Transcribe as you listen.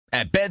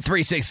At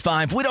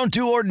Bet365, we don't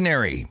do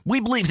ordinary. We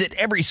believe that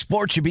every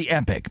sport should be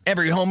epic.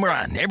 Every home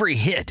run, every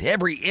hit,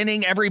 every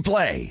inning, every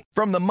play.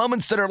 From the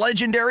moments that are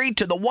legendary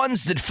to the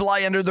ones that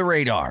fly under the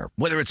radar.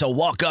 Whether it's a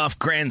walk-off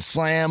grand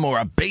slam or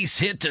a base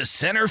hit to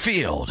center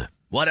field.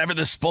 Whatever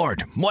the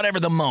sport, whatever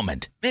the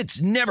moment.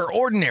 It's never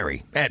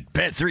ordinary at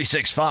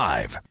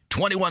Bet365.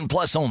 21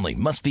 plus only.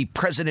 Must be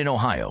present in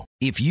Ohio.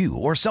 If you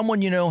or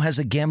someone you know has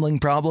a gambling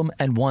problem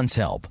and wants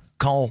help,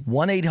 call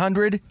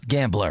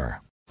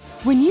 1-800-GAMBLER.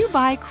 When you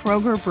buy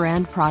Kroger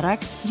brand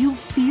products, you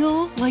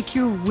feel like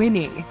you're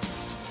winning.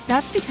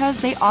 That's because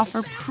they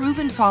offer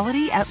proven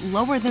quality at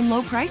lower than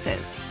low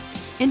prices.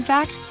 In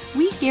fact,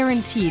 we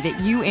guarantee that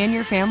you and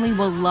your family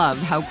will love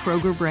how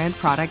Kroger brand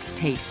products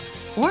taste,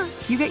 or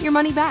you get your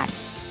money back.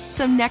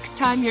 So next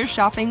time you're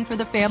shopping for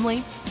the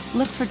family,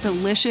 look for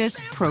delicious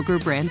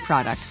Kroger brand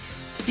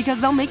products, because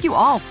they'll make you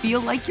all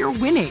feel like you're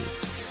winning.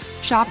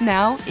 Shop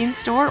now,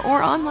 in-store,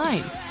 or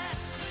online.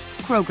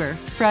 Kroger,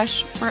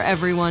 fresh for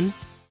everyone.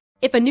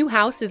 If a new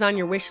house is on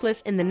your wish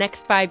list in the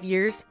next 5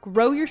 years,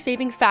 grow your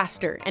savings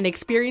faster and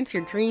experience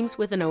your dreams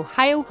with an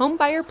Ohio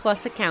Homebuyer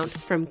Plus account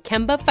from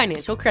Kemba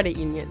Financial Credit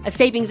Union. A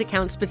savings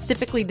account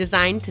specifically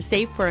designed to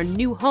save for a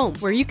new home,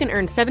 where you can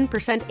earn 7%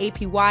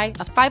 APY,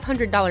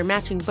 a $500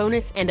 matching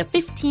bonus, and a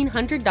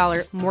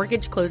 $1,500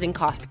 mortgage closing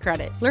cost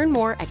credit. Learn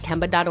more at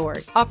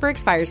Kemba.org. Offer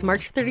expires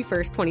March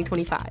 31st,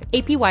 2025.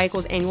 APY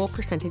equals annual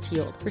percentage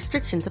yield.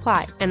 Restrictions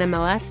apply.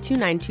 NMLS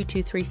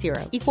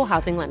 292230. Equal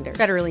housing lender.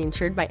 Federally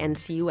insured by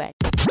NCUA.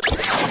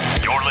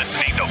 You're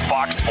listening to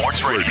Fox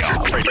Sports Radio.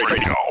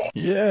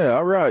 Yeah,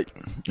 all right.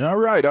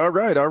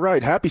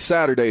 Happy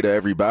Saturday to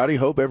everybody.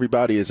 Hope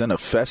everybody is in a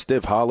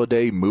festive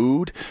holiday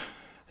mood.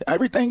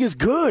 Everything is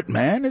good,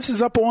 man. This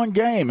is Up On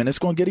Game, and it's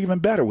going to get even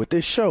better with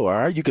this show, all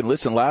right? You can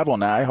listen live on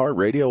the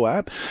iHeartRadio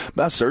app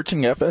by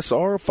searching FSR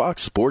or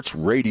Fox Sports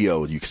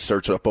Radio. You can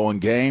search Up On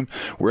Game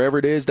wherever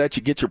it is that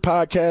you get your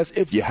podcast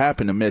if you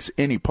happen to miss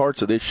any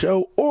parts of this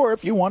show, or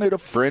if you wanted a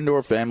friend or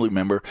a family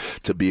member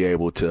to be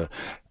able to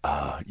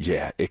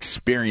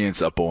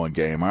experience Up On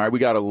Game. All right, we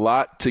got a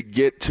lot to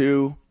get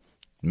to,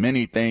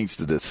 many things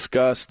to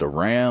discuss. The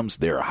Rams,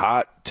 they're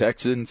hot.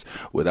 Texans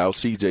without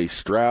C.J.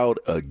 Stroud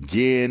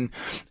again.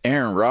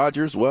 Aaron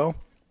Rodgers, well,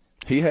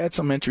 he had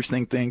some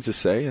interesting things to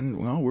say, and,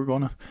 well, we're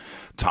going to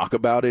talk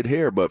about it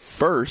here. But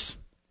first,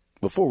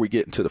 before we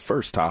get into the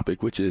first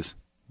topic, which is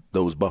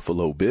those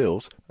Buffalo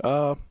Bills,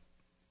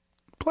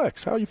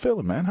 Plex, how you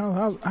feeling, man?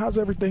 How's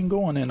everything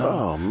going?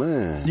 Oh,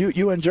 man.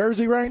 You in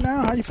Jersey right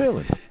now? How you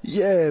feeling?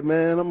 Yeah,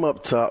 man, I'm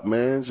up top,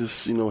 man.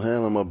 Just,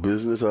 handling my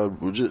business. I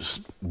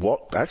just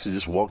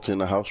walked in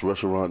the House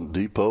Restaurant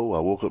Depot. I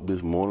woke up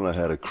this morning. I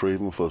had a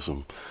craving for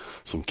some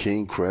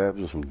king crabs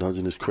and some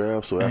Dungeness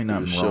crabs. So after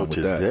the show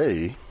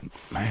today,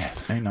 man,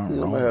 ain't nothing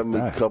wrong I'm with having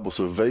that. a couple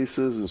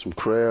cervezas and some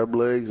crab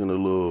legs and a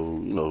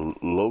little,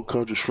 low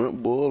country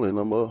shrimp boil, and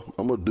I'm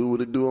gonna do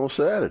what it do on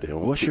Saturday.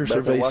 What's your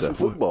cerveza?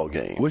 Football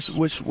game.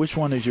 Which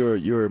one is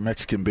your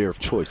Mexican beer of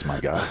choice, my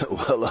guy?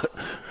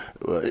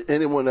 Well,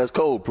 anyone that's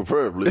cold,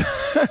 preferably.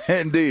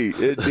 Indeed.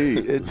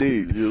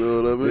 You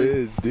know what I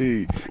mean?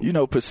 Indeed.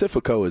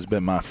 Pacifico has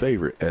been my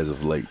favorite as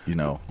of late.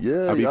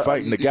 Yeah, I be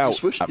fighting the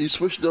gout. You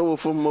switched over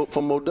from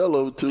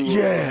Modelo to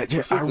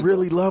Pacifico. I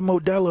really love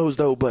Modelo's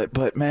though,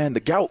 but man, the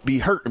gout be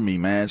hurting me,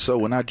 man. So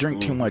when I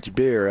drink too much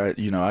beer,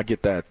 I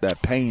get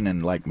that pain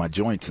in like my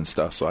joints and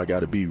stuff. So I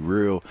got to be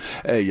real.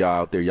 Hey, y'all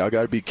out there, y'all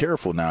got to be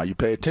careful now. You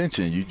pay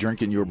attention. You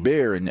drinking your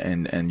beer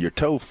and your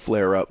toe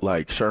flare up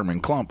like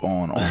Sherman Klump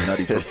on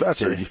Nutty Professor.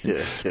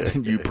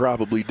 You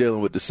probably dealing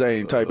with the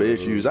same type of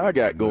issues I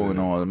got going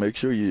on. Make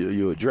sure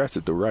you address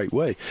it the right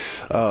way.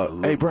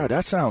 Hey, bro,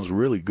 that sounds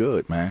really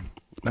good, man.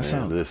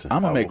 Listen,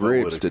 I'm gonna make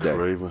ribs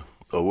today.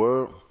 A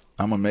word?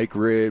 I'm gonna make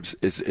ribs.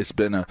 It's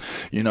been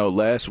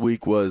last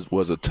week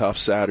was a tough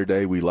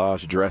Saturday. We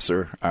lost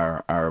Dresser,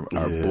 our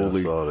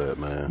bully. I saw that,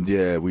 man.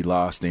 Yeah, we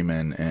lost him,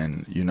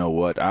 and you know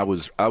what? I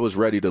was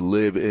ready to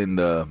live in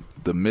the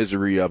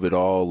misery of it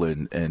all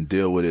and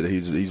deal with it.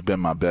 He's been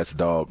my best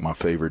dog, my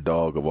favorite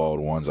dog of all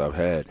the ones I've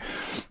had.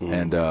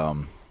 And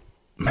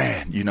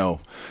man,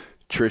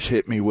 Trish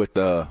hit me with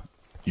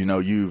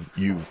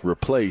you've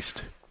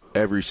replaced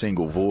every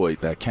single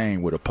void that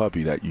came with a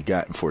puppy that you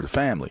got for the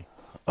family.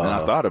 And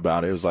I thought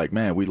about it. It was like,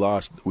 man, we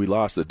lost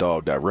a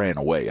dog that ran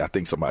away. I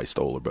think somebody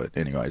stole her, but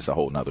anyway, it's a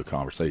whole nother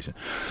conversation.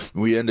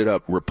 We ended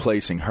up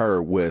replacing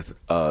her with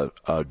a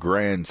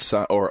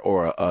grandson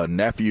or a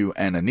nephew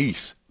and a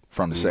niece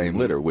from the same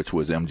litter, which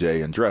was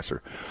MJ and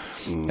Dresser.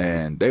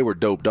 And they were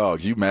dope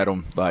dogs. You met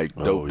them, like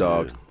dope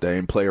dogs. They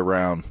didn't play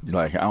around.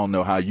 Like, I don't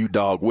know how you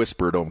dog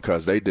whispered them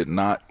because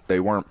they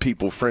weren't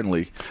people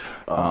friendly.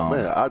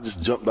 Man, I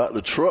just jumped out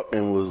the truck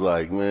and was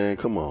like, man,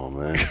 come on,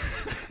 man.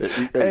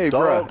 Hey,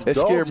 bro, it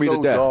scared me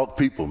to death. Dog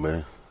people,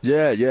 man.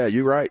 Yeah,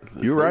 you're right.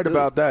 You're right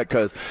about that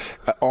because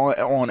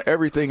on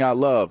everything I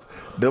love,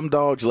 them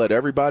dogs let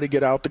everybody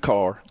get out the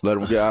car, let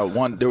them get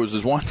out. There was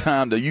this one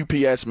time the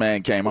UPS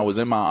man came. I was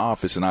in my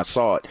office and I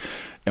saw it,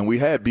 and we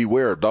had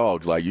beware of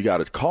dogs. Like, you got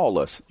to call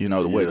us, the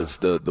way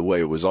the way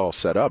it was all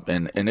set up,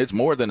 and it's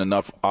more than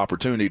enough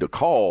opportunity to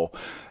call.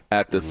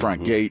 at the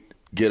front gate.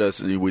 Get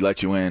us, we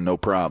let you in, no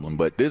problem.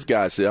 But this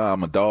guy said,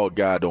 I'm a dog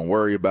guy, don't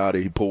worry about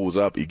it. He pulls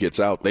up, he gets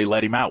out, they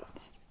let him out.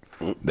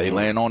 They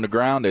land on the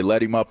ground, they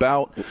let him up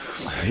out.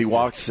 He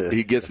walks,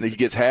 he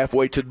gets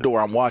halfway to the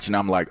door. I'm watching,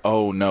 I'm like,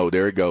 oh no,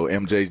 there you go.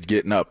 MJ's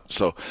getting up.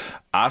 So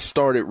I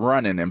started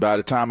running, and by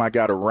the time I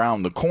got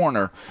around the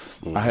corner,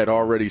 I had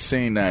already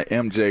seen that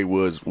MJ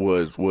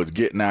was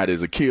getting at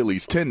his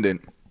Achilles tendon.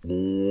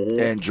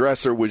 And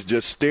Dresser was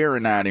just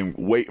staring at him,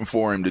 waiting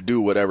for him to do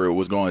whatever it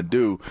was going to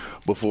do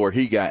before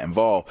he got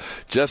involved.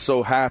 Just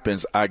so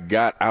happens I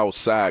got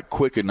outside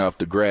quick enough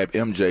to grab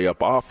MJ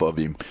up off of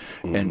him,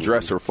 and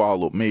Dresser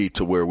followed me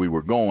to where we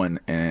were going,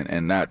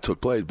 and that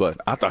took place. But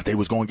I thought they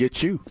was going to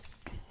get you.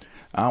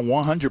 I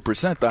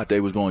 100% thought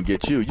they was going to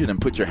get you. You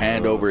didn't put your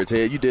hand over his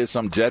head. You did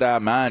some Jedi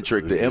mind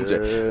trick to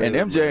MJ, and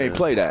MJ ain't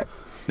play that.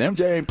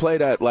 MJ ain't play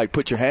that like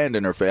put your hand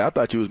in her face. I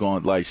thought she was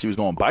going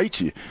to bite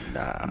you.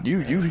 Nah, you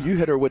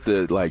hit her with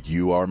the like,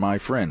 you are my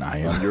friend, I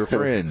am your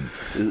friend.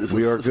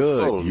 We are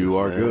good. You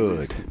are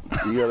good.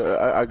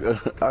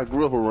 I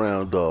grew up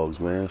around dogs,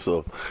 man.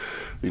 So,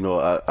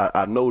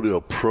 I know the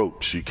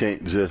approach. You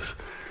can't just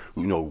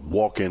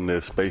walk in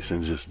their space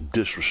and just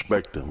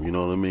disrespect them. You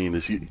know what I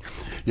mean?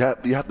 You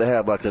have to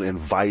have like an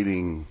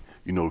inviting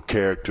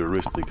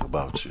characteristic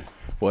about you.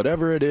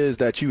 Whatever it is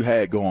that you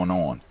had going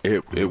on,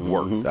 it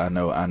worked. I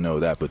know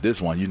that. But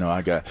this one,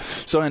 I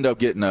ended up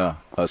getting a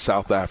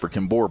South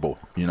African Borbal,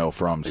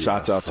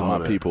 shouts out to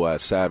my people at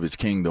Savage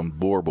Kingdom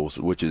Borbals,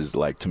 which is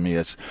like, to me,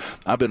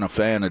 I've been a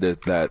fan of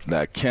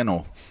that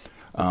kennel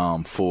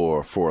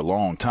for a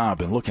long time. I've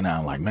been looking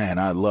at him like, man,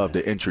 I'd love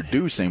to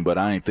introduce him, but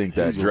I didn't think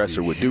that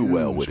Dresser would do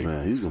well with him.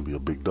 Man, he's going to be a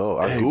big dog.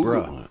 I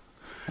Googled him.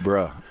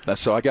 Bruh.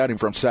 So I got him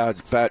from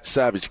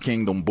Savage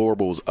Kingdom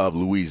Borbals of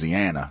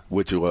Louisiana,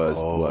 which was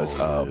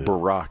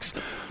Barack's,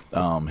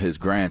 his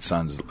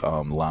grandson's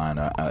line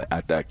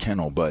at that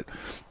kennel. But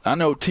I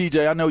know,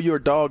 TJ, I know you're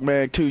a dog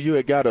man, too. You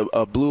had got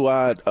a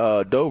blue-eyed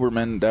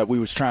Doberman that we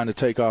was trying to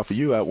take off of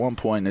you at one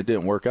point, and it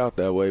didn't work out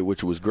that way,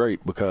 which was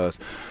great because,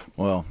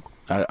 well,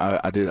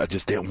 I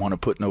just didn't want to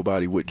put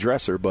nobody with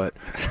Dresser. But,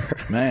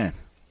 man,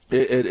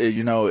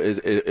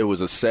 it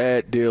was a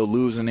sad deal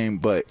losing him,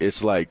 but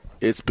it's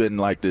been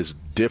like this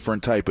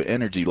different type of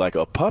energy. Like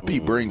a puppy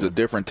brings a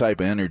different type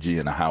of energy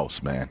in the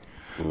house, man.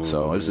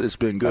 So it's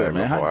been good,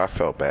 man. I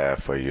felt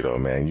bad for you, though,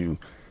 man. You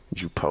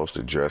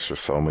posted Dresser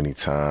so many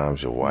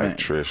times. Your wife,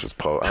 Trish, was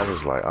I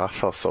was like, I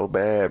felt so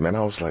bad, man.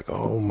 I was like,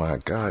 oh, my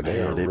God.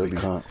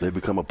 They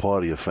become a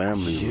part of your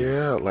family.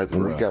 Yeah, like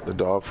when we got the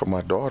dog for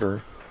my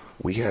daughter,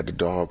 we had the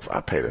dog. I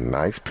paid a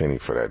nice penny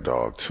for that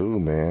dog, too,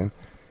 man.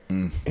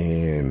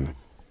 And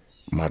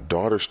my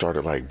daughter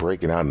started like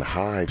breaking out in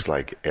hives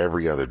like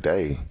every other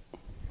day,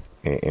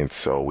 and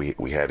so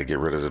we had to get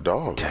rid of the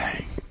dog.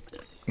 Dang,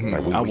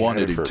 like I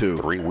wanted him too.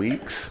 3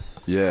 weeks.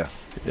 Yeah,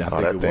 I think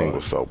that thing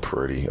was so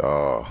pretty. It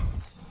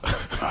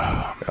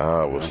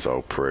was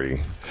so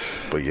pretty.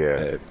 But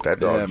yeah, that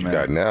dog you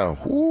got now.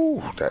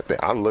 Whoo, that thing.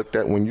 I looked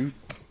at when you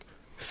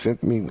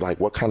sent me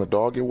like what kind of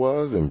dog it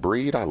was and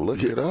breed. I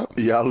looked it up.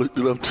 Yeah, I looked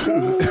it up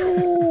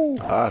too.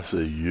 I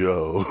said,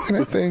 yo.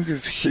 That thing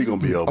is huge. She going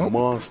to be a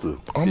monster.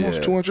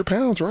 Almost 200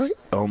 pounds, right?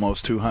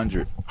 Almost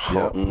 200.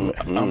 Yeah.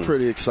 I'm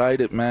pretty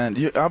excited, man.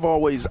 I've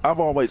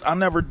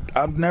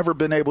never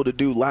been able to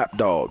do lap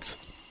dogs.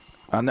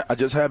 I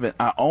just haven't.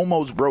 I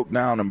almost broke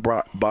down and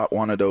bought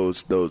one of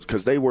those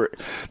because there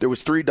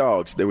was 3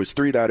 dogs. There was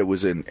 3 that it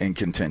was in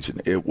contention.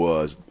 It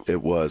was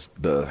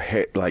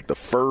the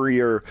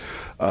furrier,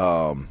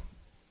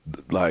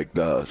 like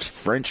the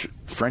French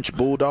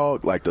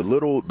bulldog, like the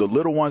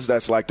little ones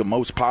that's like the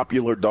most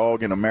popular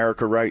dog in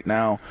America right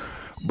now,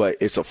 but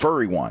it's a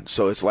furry one.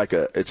 So it's like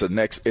it's a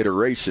next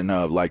iteration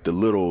of like the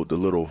little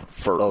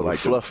fur. Oh, like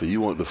the fluffy.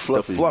 You want the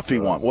fluffy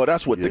one. Well,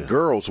 that's what the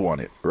girls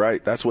wanted,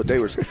 right? That's what they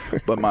were.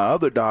 But my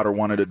other daughter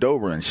wanted a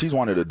Doberman. She's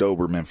wanted a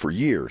Doberman for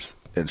years.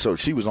 And so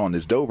she was on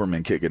this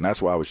Doberman kick, and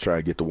that's why I was trying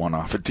to get the one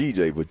off of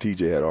TJ, but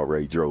TJ had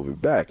already drove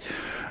it back.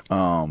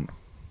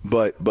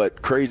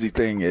 But crazy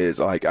thing is,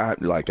 I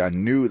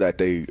knew that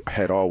they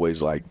had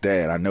always like,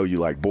 Dad, I know you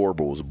like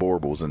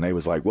Borbals, and they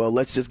was like, well,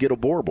 let's just get a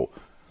Borbal.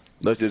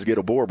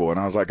 And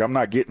I was like, I'm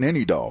not getting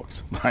any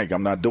dogs. Like,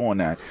 I'm not doing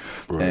that.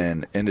 Right.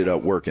 And ended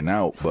up working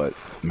out. But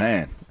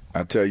man,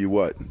 I tell you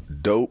what,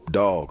 dope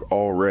dog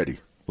already.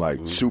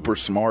 Like super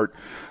smart.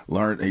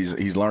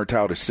 He's learned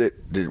how to sit.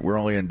 We're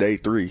only in day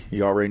 3.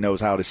 He already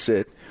knows how to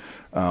sit.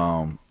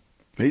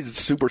 He's a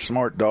super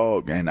smart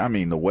dog, and I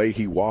mean the way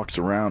he walks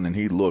around and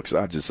he looks.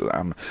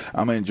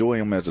 I'm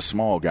enjoying him as a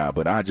small guy,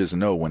 but I just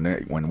know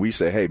when we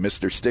say, "Hey,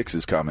 Mr. Sticks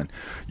is coming,"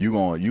 you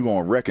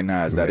gonna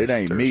recognize that Mr. it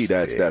ain't me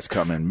that's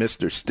coming.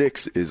 Mr.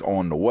 Sticks is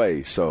on the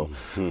way. So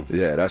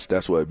yeah,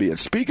 that's what it be. And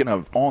speaking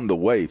of on the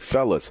way,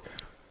 fellas,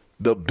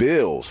 the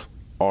Bills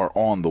are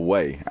on the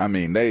way. I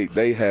mean,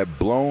 they have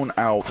blown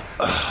out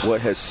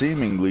what has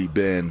seemingly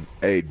been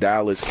a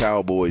Dallas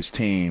Cowboys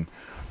team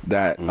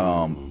that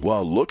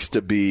looks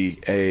to be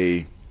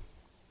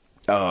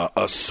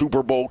a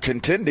Super Bowl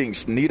contending,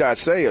 need I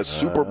say, a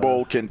Super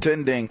Bowl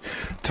contending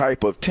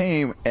type of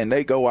team, and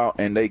they go out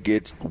and they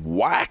get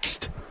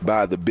waxed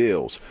by the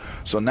Bills.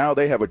 So now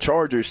they have a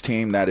Chargers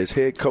team that is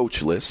head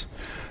coachless.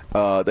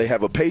 They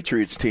have a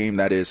Patriots team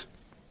that is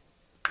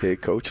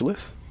head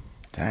coachless.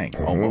 Dang,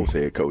 almost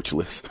head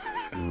coachless.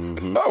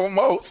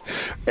 Almost.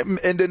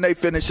 And then they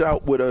finish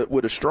out with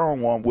a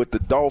strong one with the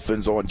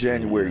Dolphins on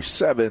January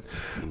 7th,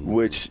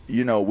 which,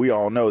 you know, we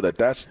all know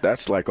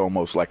that's like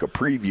almost like a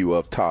preview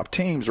of top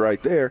teams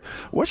right there.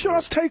 What's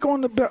y'all's take on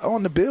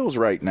the Bills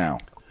right now?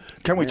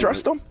 Can we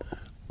trust them?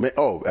 Man,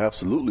 oh,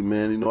 absolutely,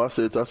 man. You know, I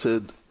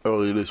said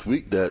earlier this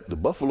week that the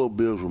Buffalo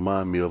Bills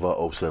remind me of our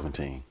 2007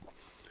 team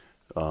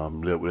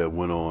that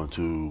went on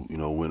to, you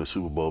know, win a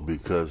Super Bowl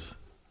because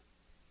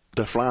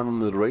they're flying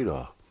under the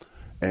radar.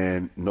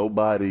 And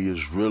nobody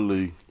is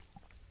really,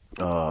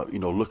 you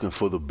know, looking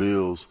for the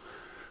Bills,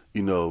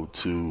 you know,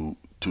 to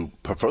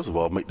first of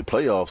all make the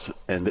playoffs,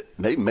 and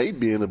they may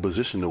be in a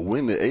position to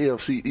win the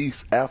AFC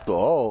East after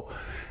all.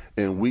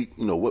 In week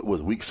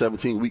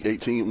 17, week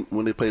 18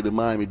 when they played the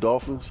Miami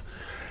Dolphins.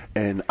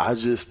 And I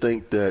just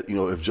think that, you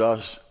know, if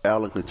Josh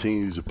Allen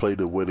continues to play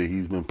the way that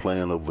he's been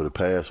playing over the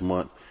past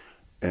month,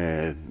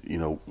 and you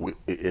know,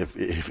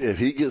 if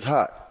he gets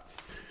hot,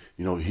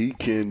 you know, he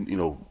can, you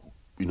know,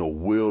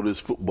 will this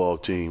football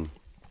team,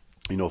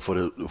 you know, for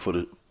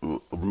the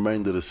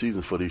remainder of the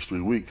season for these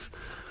 3 weeks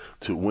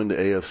to win the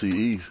AFC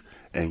East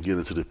and get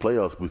into the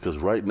playoffs. Because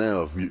right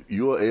now, if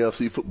you're an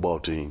AFC football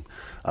team,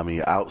 I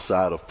mean,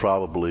 outside of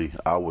probably,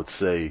 I would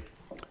say,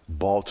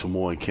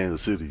 Baltimore and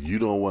Kansas City, you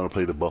don't want to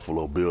play the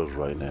Buffalo Bills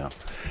right now.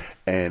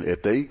 And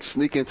if they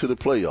sneak into the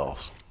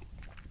playoffs,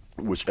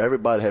 which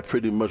everybody had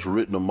pretty much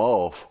written them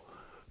off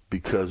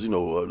because, you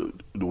know,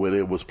 the way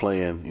they was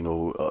playing, you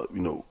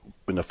know,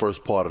 in the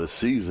first part of the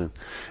season,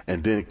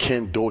 and then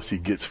Ken Dorsey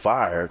gets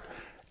fired,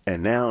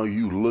 and now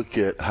you look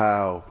at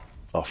how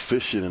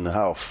efficient and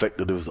how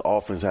effective his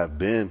offense have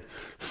been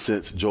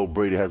since Joe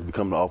Brady has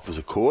become the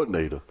offensive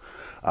coordinator.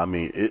 I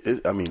mean,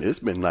 it's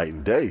been night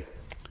and day,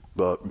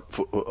 but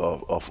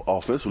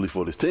offensively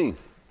for this team.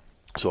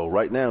 So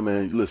right now,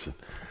 man, listen,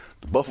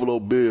 the Buffalo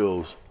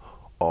Bills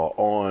are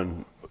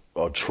on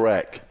a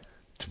track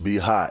to be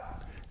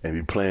hot and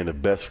be playing the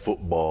best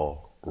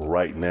football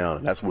right now,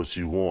 and that's what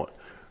you want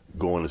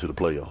going into the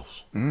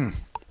playoffs.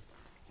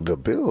 The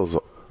Bills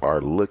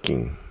are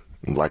looking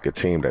like a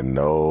team that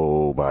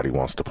nobody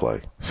wants to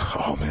play.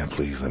 Oh, man,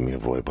 please let me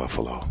avoid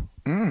Buffalo.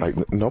 Like,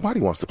 nobody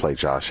wants to play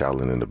Josh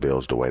Allen and the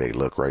Bills the way they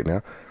look right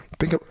now.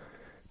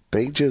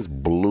 They just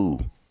blew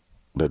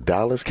the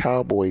Dallas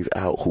Cowboys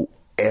out, who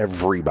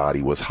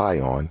everybody was high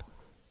on.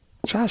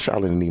 Josh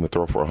Allen didn't even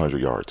throw for 100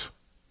 yards.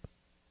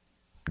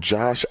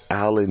 Josh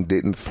Allen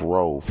didn't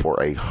throw for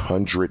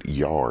 100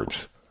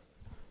 yards.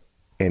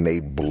 And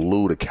they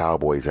blew the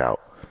Cowboys out.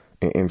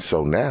 And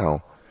so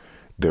now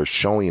they're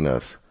showing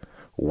us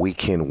we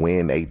can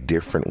win a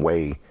different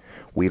way.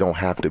 We don't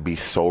have to be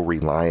so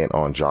reliant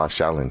on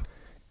Josh Allen.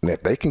 And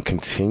if they can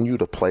continue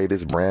to play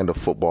this brand of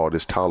football,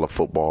 this style of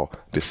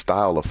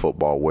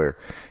football where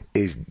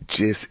it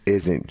just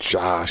isn't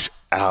Josh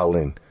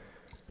Allen.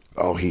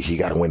 Oh, he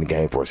got to win the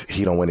game for us.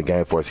 He don't win the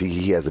game for us.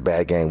 He has a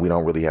bad game. We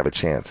don't really have a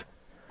chance.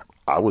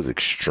 I was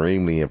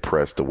extremely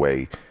impressed the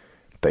way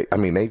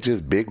they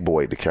just big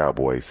boyed the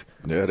Cowboys.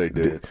 Yeah, they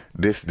did.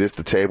 This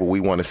the table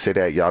we want to sit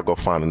at. Y'all go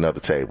find another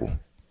table.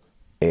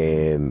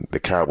 And the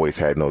Cowboys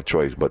had no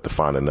choice but to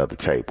find another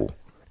table.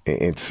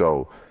 And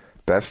so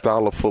that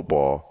style of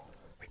football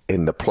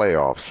in the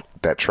playoffs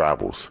that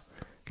travels,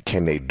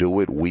 can they do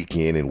it week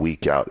in and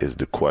week out is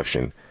the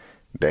question.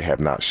 They have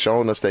not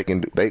shown us they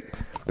can. They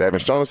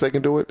haven't shown us they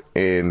can do it,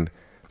 and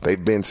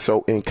they've been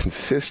so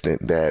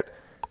inconsistent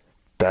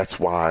that's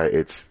why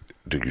it's.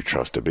 Do you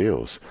trust the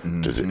Bills?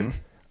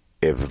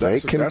 If they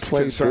can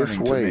play this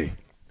way,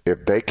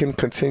 if they can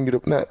continue to,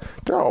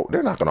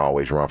 they're not going to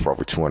always run for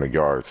over 200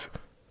 yards.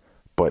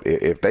 But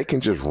if they can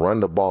just run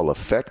the ball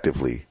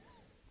effectively,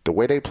 the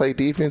way they play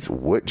defense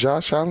with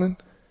Josh Allen,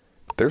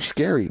 they're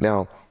scary.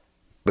 Now,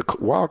 the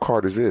wild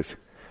card is this.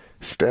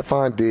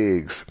 Stephon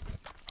Diggs,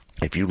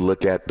 if you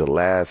look at the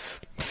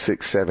last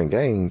 6-7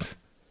 games,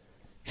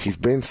 he's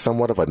been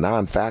somewhat of a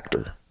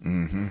non-factor.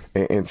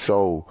 And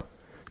so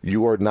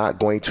you are not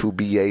going to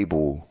be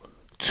able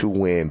to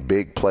win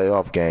big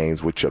playoff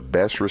games with your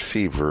best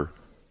receiver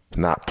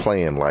not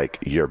playing like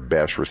your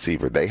best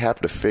receiver. They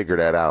have to figure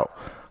that out.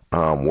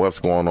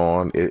 What's going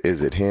on?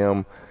 Is it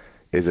him?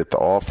 Is it the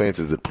offense?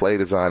 Is it play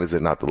design? Is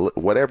it not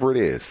whatever it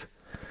is?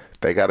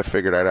 They got to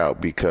figure that out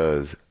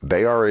because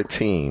they are a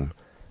team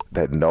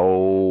that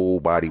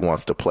nobody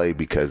wants to play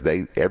because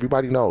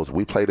everybody knows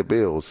we play the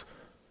Bills.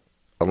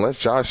 Unless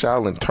Josh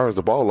Allen turns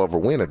the ball over,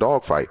 win a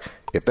dogfight.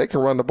 If they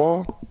can run the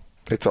ball,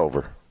 it's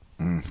over.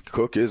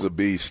 Cook is a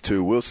beast,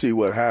 too. We'll see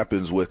what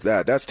happens with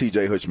that. That's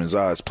TJ Hutchman's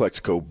Eyes,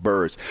 Plexico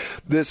Birds.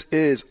 This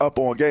is Up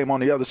on Game. On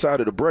the other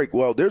side of the break,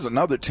 well, there's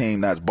another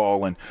team that's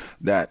balling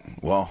that,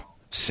 well,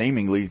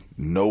 seemingly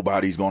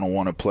nobody's going to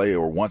want to play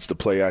or wants to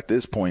play at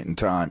this point in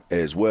time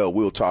as well.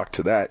 We'll talk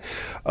to that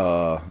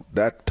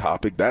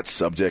topic, that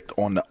subject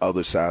on the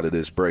other side of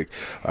this break.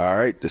 All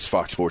right, this is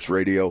Fox Sports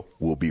Radio.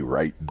 We'll be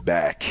right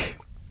back.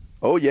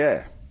 Oh,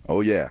 yeah.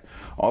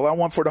 All I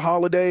want for the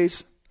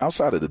holidays,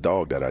 outside of the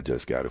dog that I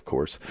just got, of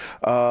course,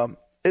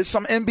 is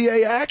some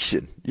NBA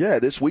action. Yeah,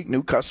 this week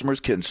new customers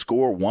can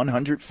score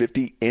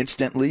 $150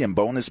 instantly in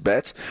bonus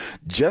bets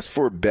just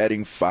for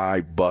betting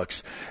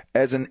 $5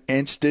 as an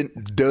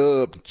instant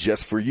dub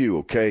just for you,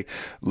 okay?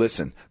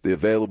 Listen, the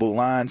available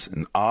lines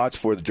and odds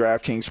for the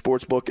DraftKings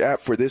Sportsbook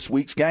app for this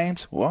week's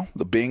games, well,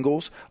 the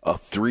Bengals, a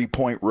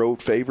 3-point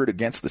road favorite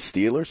against the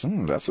Steelers.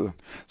 That's a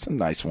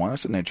nice one.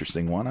 That's an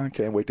interesting one. I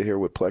can't wait to hear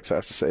what Plex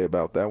has to say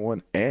about that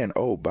one. And,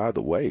 oh, by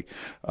the way,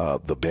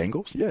 the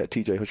Bengals, yeah,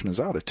 TJ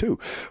Houshmandzadeh too.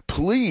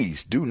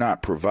 Please do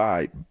not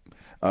provide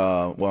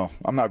I'm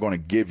not going to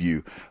give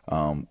you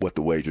what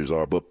the wagers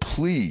are, but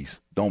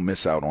please don't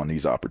miss out on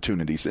these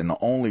opportunities. And the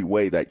only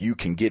way that you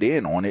can get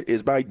in on it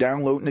is by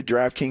downloading the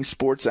DraftKings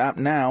Sports app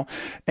now,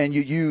 and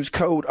you use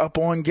code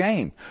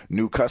UPONGAME.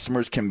 New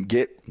customers can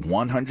get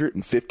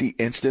 $150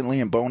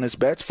 instantly in bonus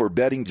bets for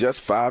betting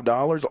just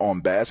 $5 on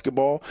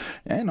basketball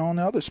and on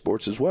other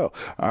sports as well.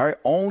 All right,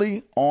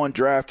 only on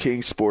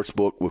DraftKings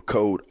Sportsbook with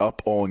code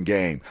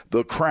UPONGAME.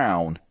 The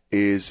crown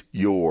is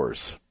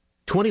yours.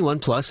 21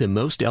 plus in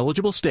most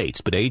eligible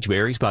states, but age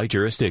varies by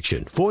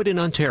jurisdiction. Void in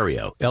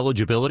Ontario.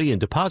 Eligibility and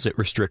deposit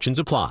restrictions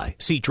apply.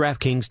 See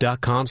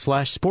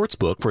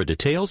DraftKings.com/sportsbook for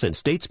details and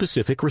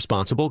state-specific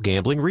responsible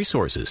gambling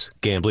resources.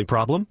 Gambling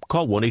problem?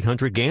 Call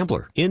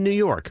 1-800-GAMBLER. In New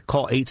York,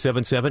 call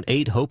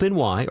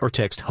 877-8-HOPE-NY or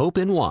text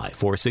HOPE-NY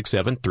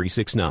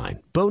 467-369.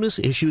 Bonus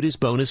issued is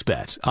bonus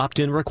bets.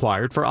 Opt-in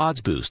required for odds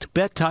boost.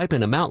 Bet type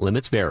and amount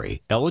limits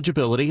vary.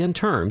 Eligibility and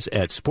terms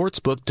at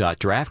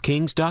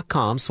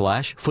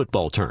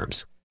sportsbook.draftkings.com/football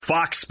terms.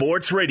 Fox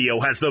Sports Radio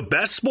has the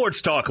best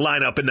sports talk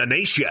lineup in the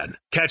nation.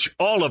 Catch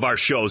all of our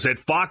shows at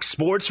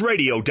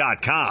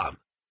foxsportsradio.com.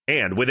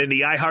 And within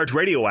the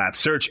iHeartRadio app,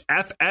 search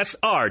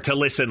FSR to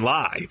listen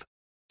live.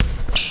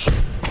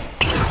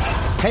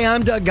 Hey,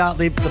 I'm Doug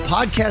Gottlieb. The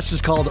podcast is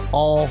called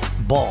All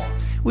Ball.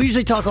 We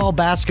usually talk all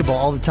basketball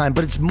all the time,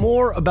 but it's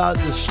more about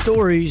the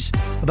stories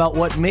about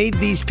what made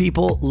these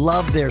people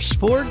love their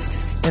sport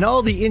and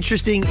all the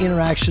interesting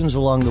interactions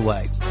along the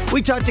way.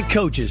 We talk to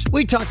coaches.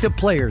 We talk to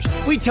players.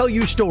 We tell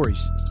you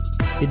stories.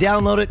 You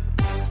download it.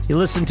 You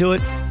listen to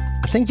it.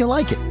 I think you'll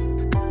like it.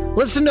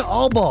 Listen to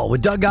All Ball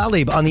with Doug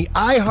Gottlieb on the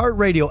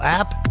iHeartRadio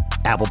app,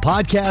 Apple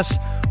Podcasts,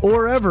 or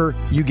wherever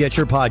you get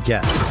your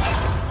podcasts.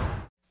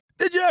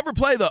 Did you ever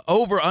play the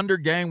over-under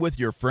game with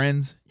your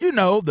friends? You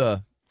know,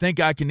 the think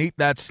I can eat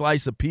that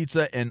slice of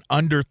pizza in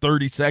under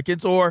 30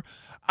 seconds, or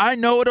I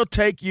know it'll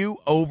take you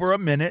over a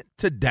minute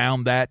to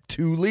down that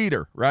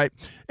 2-liter, right?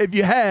 If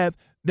you have,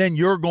 then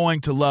you're going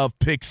to love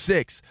Pick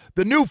 6,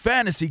 the new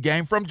fantasy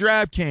game from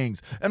DraftKings,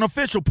 an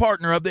official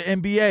partner of the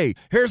NBA.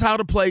 Here's how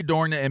to play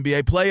during the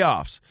NBA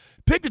playoffs.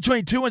 Pick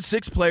between 2 and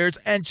 6 players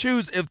and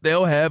choose if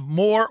they'll have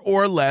more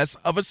or less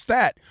of a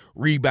stat,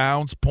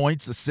 rebounds,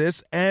 points,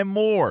 assists, and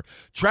more.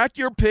 Track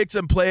your picks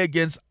and play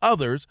against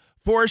others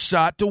for a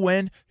shot to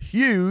win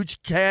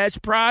huge cash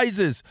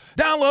prizes.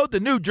 Download the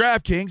new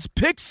DraftKings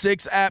Pick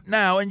 6 app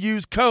now and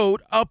use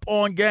code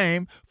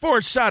UPONGAME for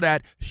a shot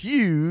at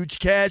huge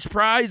cash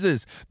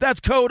prizes.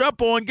 That's code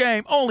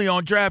UPONGAME only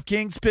on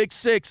DraftKings Pick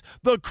 6.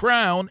 The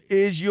crown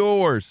is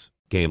yours.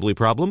 Gambling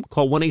problem?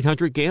 Call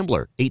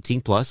 1-800-GAMBLER.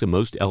 18 plus in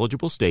most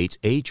eligible states.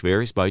 Age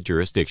varies by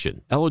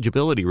jurisdiction.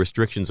 Eligibility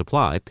restrictions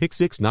apply. Pick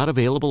 6 not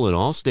available in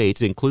all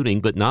states,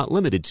 including but not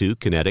limited to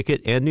Connecticut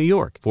and New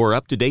York. For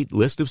up-to-date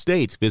list of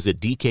states, visit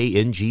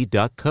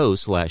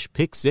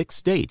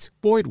dkng.co/pick6states.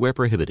 Void where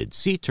prohibited.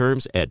 See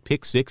terms at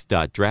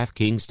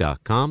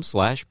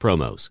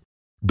pick6.draftkings.com/promos.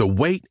 The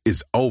wait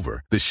is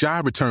over. The Chi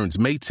returns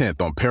May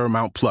 10th on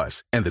Paramount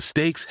Plus, and the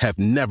stakes have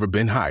never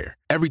been higher.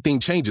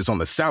 Everything changes on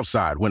the South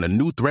Side when a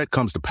new threat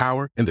comes to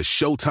power in the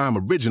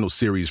Showtime original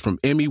series from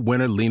Emmy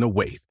winner Lena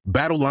Waithe.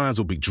 Battle lines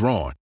will be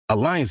drawn,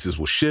 alliances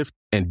will shift,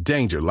 and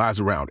danger lies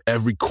around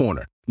every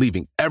corner,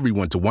 leaving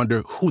everyone to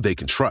wonder who they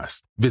can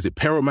trust. Visit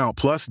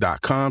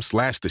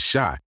ParamountPlus.com/The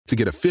Chi to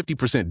get a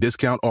 50%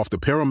 discount off the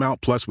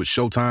Paramount Plus with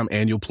Showtime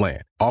annual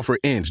plan. Offer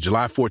ends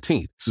July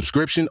 14th.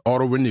 Subscription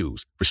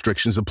auto-renews.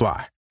 Restrictions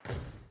apply.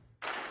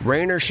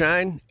 Rain or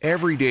shine,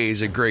 every day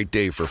is a great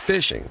day for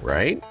fishing,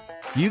 right?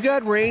 You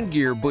got rain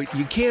gear, but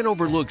you can't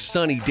overlook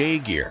sunny day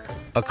gear.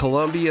 A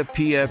Columbia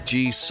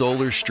PFG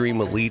Solar Stream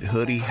Elite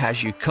hoodie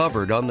has you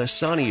covered on the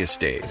sunniest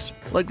days.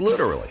 Like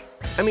literally.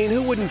 I mean,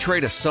 who wouldn't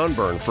trade a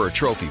sunburn for a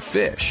trophy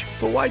fish?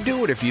 But why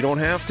do it if you don't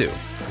have to?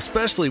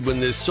 Especially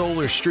when this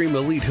Solar Stream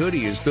Elite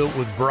hoodie is built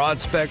with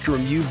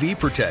broad-spectrum UV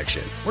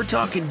protection. We're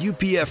talking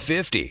UPF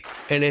 50.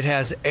 And it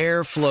has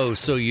airflow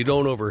so you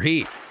don't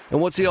overheat. And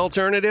what's the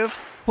alternative?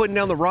 Putting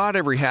down the rod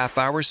every half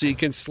hour so you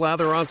can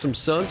slather on some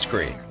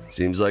sunscreen.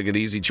 Seems like an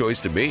easy choice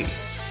to me.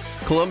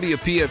 Columbia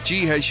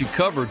PFG has you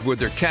covered with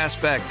their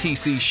Castback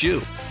TC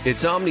shoe.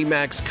 Its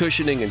OmniMax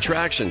cushioning and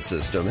traction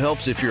system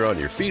helps if you're on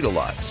your feet a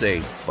lot, say,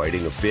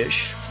 fighting a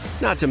fish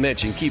not to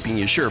mention keeping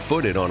you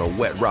sure-footed on a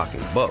wet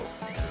rocking boat.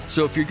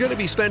 So if you're going to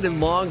be spending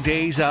long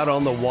days out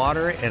on the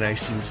water, and I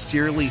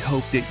sincerely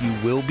hope that you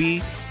will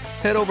be,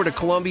 head over to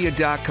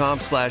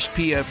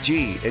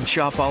Columbia.com/PFG and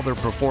shop all their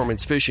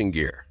performance fishing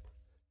gear.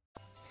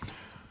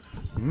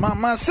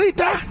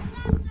 Mamacita,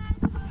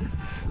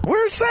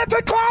 where's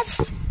Santa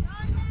Claus?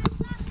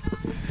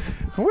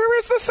 Where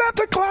is the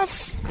Santa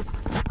Claus?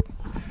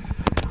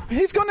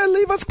 He's going to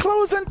leave us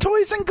clothes and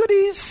toys and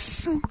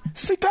goodies.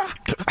 Sita,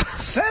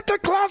 Santa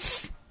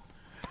Claus.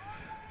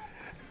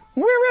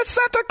 Where is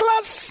Santa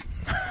Claus?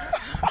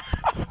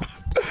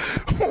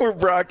 We're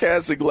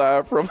broadcasting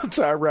live from the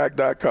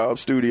TireRack.com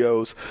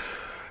studios.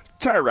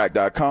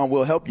 TireRack.com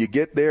will help you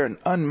get there. An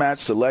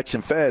unmatched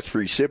selection, fast,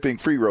 free shipping,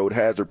 free road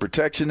hazard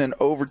protection, and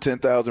over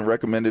 10,000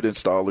 recommended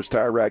installers.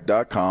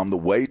 TireRack.com, the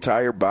way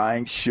tire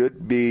buying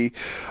should be.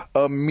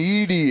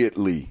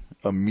 Immediately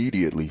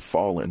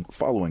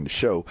following the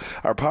show,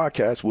 our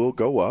podcast will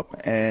go up.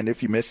 And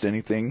if you missed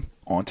anything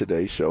on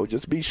today's show,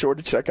 just be sure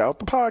to check out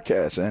the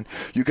podcast. And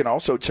you can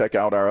also check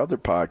out our other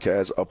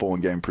podcast, Up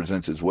On Game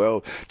Presents, as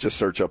well. Just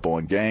search Up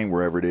On Game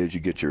wherever it is you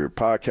get your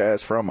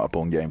podcast from, Up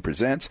On Game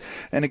Presents.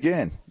 And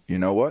again, you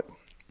know what?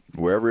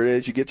 Wherever it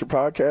is you get your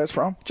podcast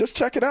from, just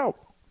check it out.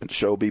 The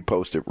show will be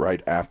posted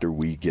right after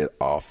we get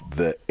off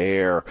the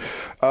air.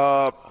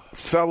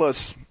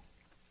 Fellas,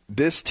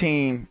 this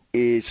team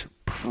is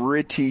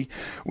pretty.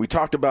 We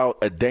talked about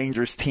a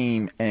dangerous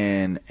team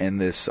and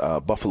this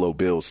Buffalo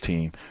Bills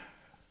team.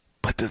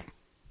 But the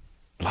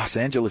Los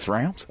Angeles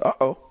Rams?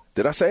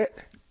 Did I say it?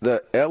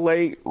 The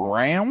L.A.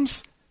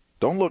 Rams?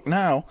 Don't look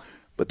now,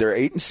 but they're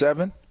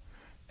 8-7,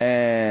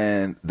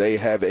 and they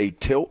have a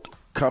tilt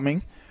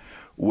coming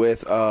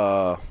with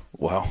the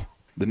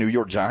New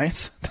York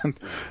Giants. Danny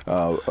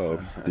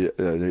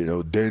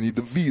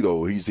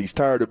DeVito. He's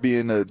tired of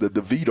being the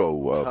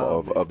DeVito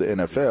of the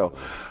NFL.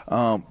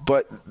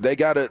 But they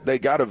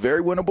got a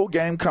very winnable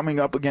game coming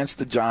up against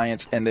the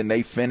Giants, and then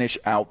they finish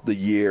out the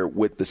year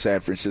with the San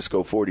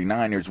Francisco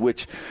 49ers,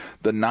 which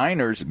the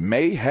Niners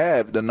may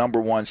have the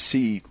number 1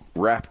 seed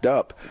wrapped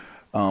up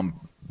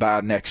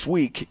by next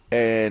week,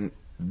 and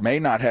may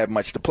not have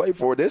much to play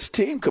for. This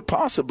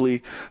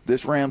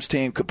Rams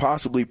team could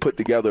possibly put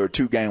together a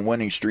 2-game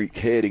winning streak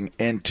heading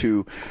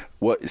into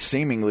what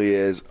seemingly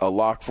is a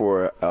lock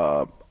for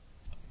a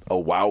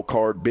wild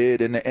card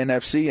bid in the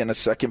NFC and a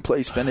second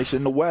place finish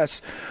in the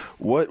West.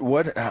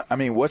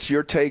 What's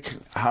your take?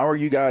 How are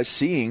you guys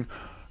seeing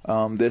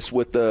this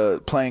with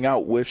the playing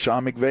out with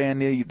Sean McVay and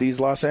these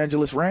Los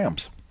Angeles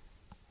Rams?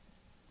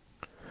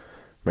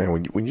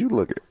 Man, when you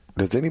look at,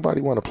 does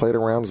anybody want to play the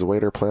Rams the way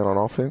they're playing on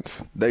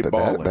offense? They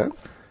balling.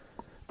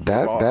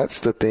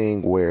 That's the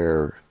thing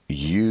where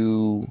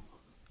you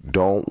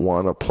don't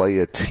want to play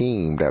a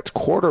team that's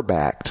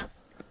quarterbacked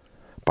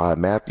by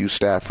Matthew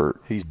Stafford,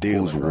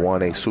 who's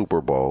won a Super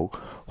Bowl,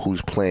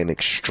 who's playing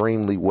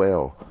extremely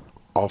well.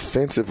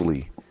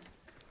 Offensively,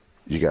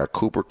 you got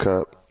Cooper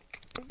Kupp,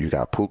 you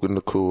got Puka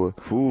Nacua,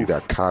 you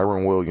got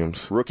Kyron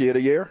Williams. Rookie of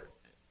the year?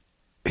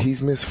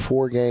 He's missed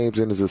 4 games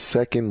and is the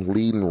second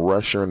leading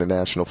rusher in the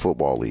National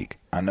Football League.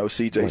 I know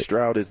C.J.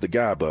 Stroud is the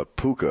guy, but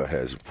Puka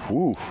has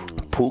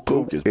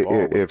Puka is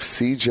balling. If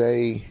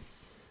C.J.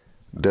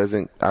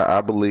 doesn't,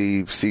 I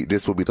believe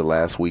this will be the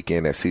last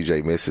weekend that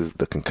C.J. misses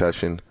the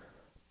concussion.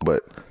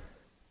 But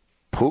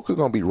Puka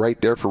going to be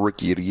right there for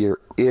Rookie of the Year,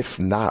 if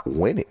not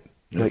win it.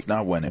 If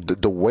not win it.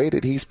 The way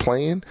that he's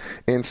playing.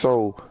 And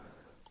so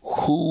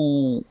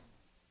who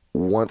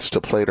wants to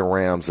play the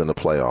Rams in the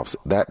playoffs?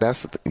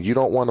 That's you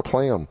don't want to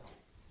play them.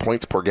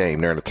 Points per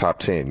game, they're in the top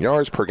 10.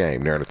 Yards per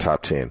game, they're in the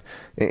top 10.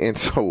 And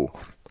so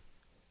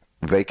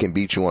they can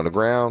beat you on the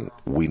ground.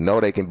 We know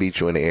they can beat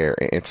you in the air.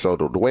 And so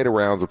the way the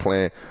Rams are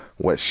playing,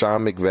 what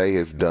Sean McVay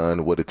has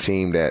done with a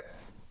team that,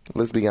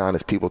 let's be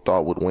honest, people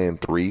thought would win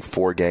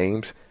 3-4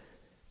 games,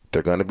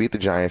 they're going to beat the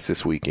Giants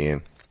this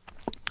weekend.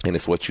 And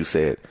it's what you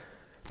said.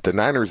 The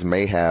Niners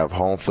may have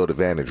home field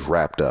advantage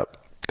wrapped up.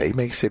 They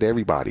may sit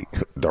everybody.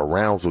 The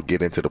Rams will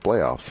get into the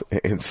playoffs.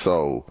 And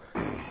so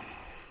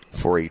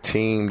for a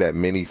team that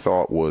many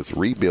thought was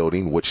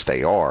rebuilding, which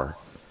they are,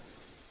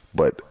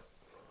 but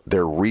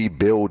they're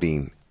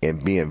rebuilding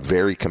and being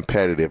very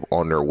competitive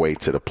on their way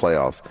to the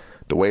playoffs.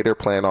 The way they're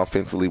playing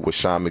offensively with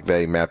Sean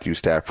McVay, Matthew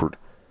Stafford,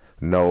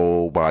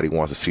 nobody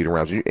wants to see the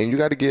Rams. And you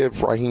got to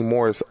give Raheem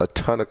Morris a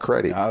ton of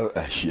credit.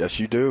 Yes,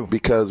 you do.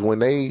 Because when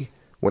they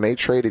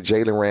traded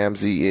Jalen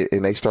Ramsey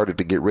and they started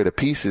to get rid of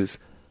pieces,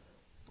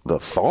 the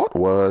thought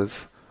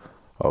was,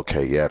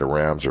 okay, yeah, the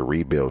Rams are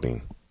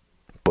rebuilding.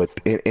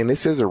 But and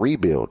this is a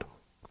rebuild.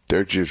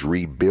 They're just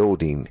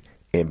rebuilding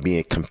and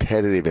being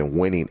competitive and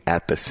winning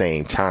at the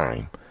same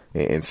time.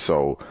 And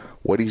so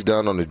what he's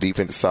done on the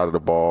defensive side of the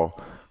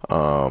ball,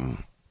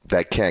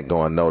 that can't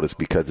go unnoticed,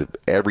 because if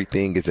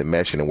everything isn't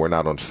meshing and we're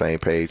not on the same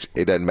page,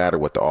 it doesn't matter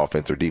what the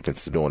offense or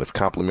defense is doing. It's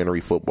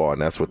complementary football,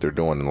 and that's what they're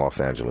doing in Los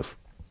Angeles.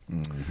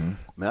 Mm-hmm.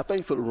 Man, I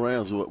think for the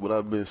Rams, what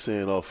I've been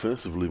saying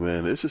offensively,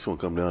 man, it's just going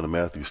to come down to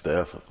Matthew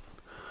Stafford.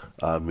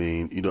 I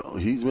mean,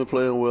 he's been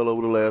playing well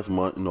over the last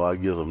month. I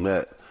give him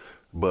that.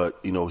 But,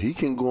 he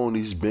can go on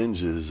these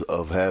binges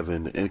of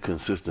having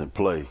inconsistent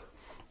play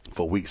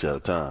for weeks at a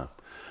time.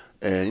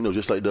 And,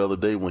 just like the other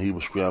day when he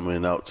was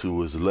scrambling out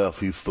to his left,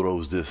 he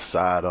throws this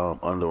sidearm,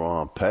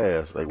 underarm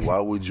pass. Like, why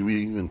would you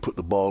even put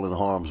the ball in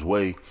harm's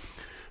way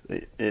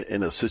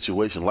in a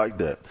situation like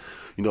that?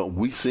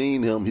 We've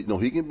seen him,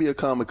 he can be a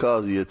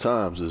kamikaze at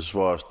times as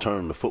far as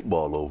turning the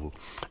football over.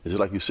 It's just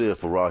like you said,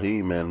 for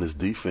Raheem, man, this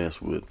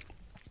defense with,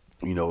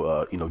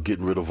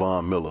 getting rid of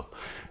Von Miller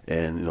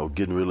and,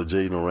 getting rid of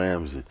Jalen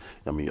Ramsey.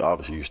 I mean,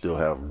 obviously you still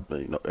have,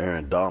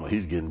 Aaron Donald.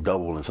 He's getting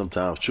double and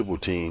sometimes triple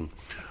team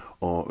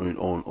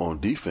on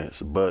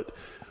defense. But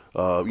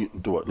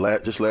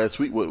just last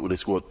week,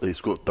 they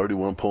scored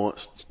 31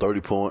 points,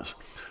 30 points.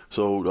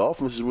 So the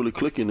offense is really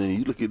clicking, and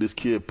you look at this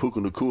kid, Puka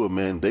Nacua,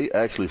 man, they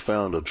actually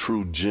found a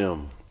true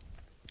gem,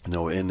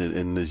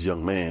 in this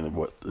young man.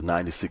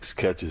 96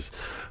 catches,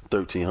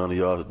 1,300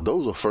 yards.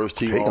 Those are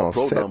first-team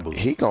All-Pro numbers.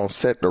 He going to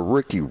set the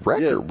rookie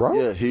record, bro.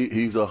 Yeah,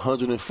 he's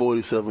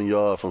 147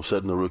 yards from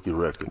setting the rookie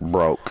record.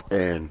 Broke.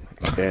 And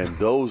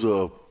those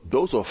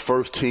are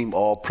first-team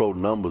All-Pro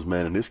numbers,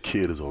 man, and this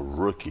kid is a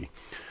rookie.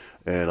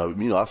 And,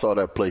 I saw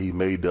that play he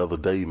made the other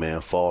day, man,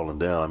 falling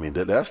down. I mean,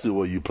 that's the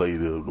way you play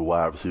the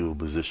wide receiver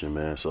position,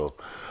 man. So,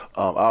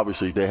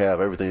 obviously, they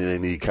have everything they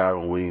need.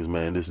 Kyron Williams,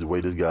 man, this is the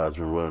way this guy's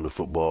been running the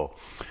football.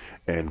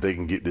 And they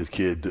can get this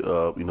kid,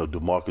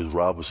 DeMarcus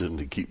Robinson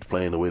to keep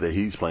playing the way that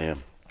he's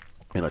playing.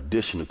 In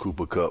addition to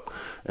Cooper Kupp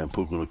and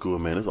Puka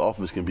Nacua, man, this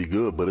offense can be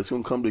good. But it's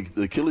going to come to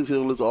the Achilles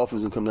heel of this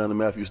offense is going to come down to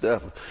Matthew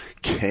Stafford.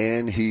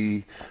 Can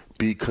he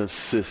be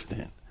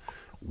consistent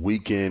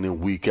week in and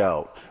week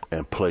out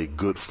and play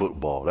good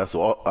football? That's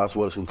what it's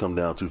going to come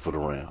down to for the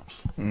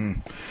Rams.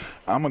 I'm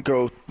going to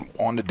go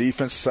on the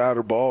defense side of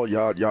the ball.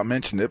 Y'all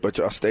mentioned it, but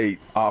y'all stayed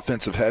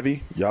offensive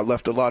heavy. Y'all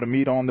left a lot of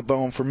meat on the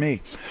bone for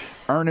me.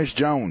 Ernest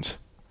Jones.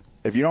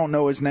 If you don't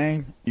know his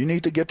name, you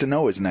need to get to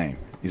know his name.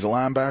 He's a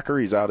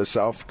linebacker. He's out of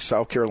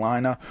South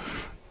Carolina.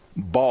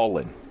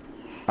 Balling.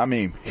 I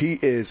mean, he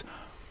is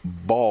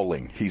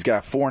balling. He's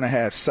got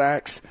 4.5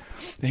 sacks.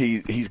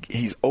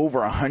 He's over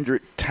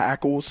 100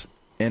 tackles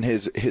in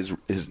his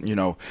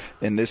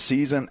in this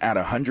season at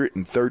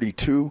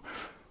 132.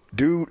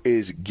 Dude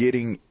is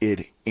getting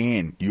it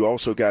in. You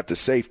also got the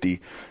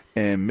safety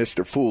and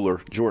Mr.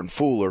 Fuller, Jordan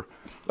Fuller.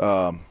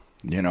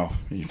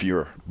 If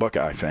you're a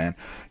Buckeye fan,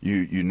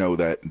 you know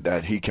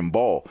that he can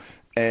ball.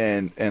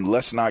 And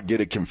let's not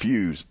get it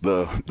confused.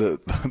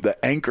 The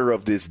anchor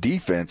of this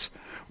defense,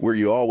 where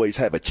you always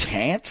have a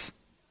chance,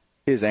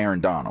 is Aaron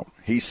Donald.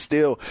 He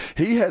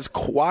has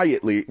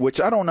quietly,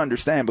 which I don't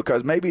understand,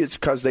 because maybe it's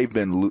because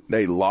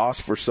they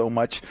lost for so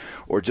much,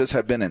 or just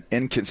have been an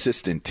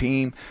inconsistent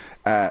team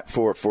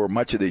for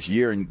much of this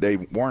year, and they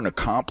weren't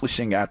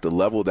accomplishing at the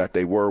level that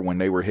they were when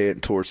they were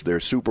heading towards their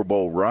Super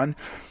Bowl run.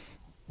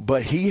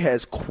 But he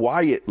has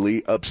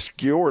quietly,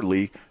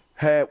 obscurely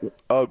had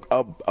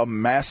a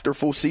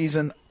masterful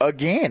season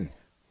again.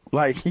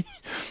 Like,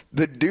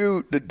 the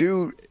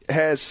dude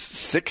has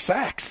 6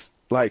 sacks.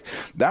 Like,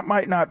 that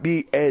might not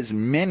be as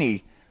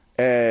many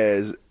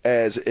as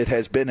it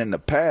has been in the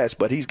past,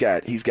 but he's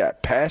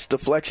got pass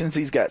deflections.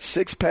 He's got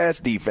 6 pass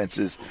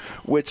defenses,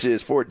 which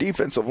is, for a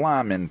defensive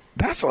lineman,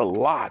 that's a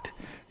lot.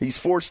 He's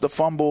forced a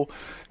fumble.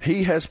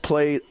 He has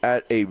played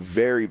at a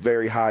very,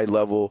 very high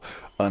level,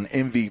 an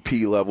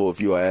MVP level, if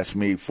you ask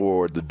me,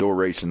 for the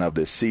duration of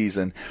this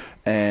season.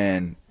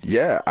 And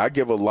yeah, I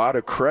give a lot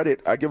of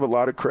credit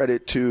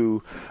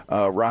to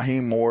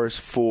Raheem Morris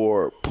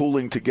for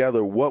pulling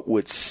together what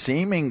would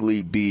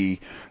seemingly be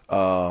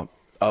a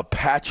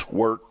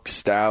patchwork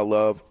style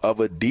of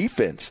a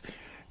defense.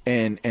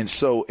 And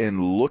so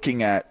in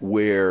looking at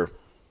where,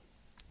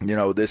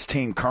 this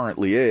team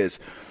currently is,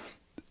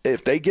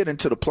 if they get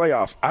into the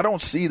playoffs, I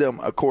don't see them,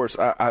 of course,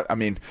 I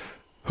mean,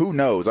 who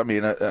knows? I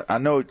mean, I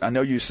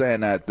know you saying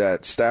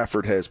that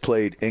Stafford has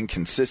played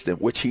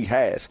inconsistent, which he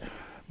has.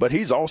 But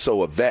he's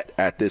also a vet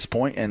at this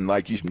point, and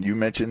like you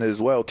mentioned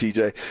as well,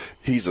 TJ,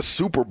 he's a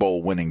Super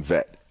Bowl winning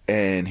vet,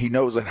 and he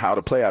knows how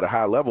to play at a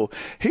high level.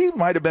 He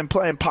might have been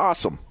playing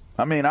possum.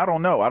 I mean, I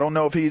don't know. I don't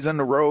know if he's in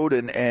the road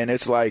and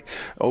it's like,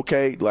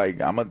 okay, like,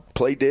 I'm going to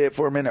play dead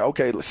for a minute.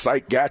 Okay,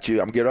 psych, got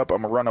you. I'm going to get up.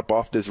 I'm going to run up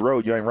off this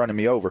road. You ain't running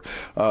me over.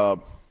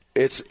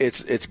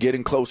 It's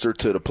getting closer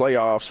to the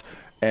playoffs.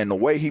 And the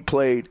way he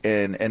played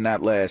in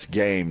that last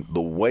game,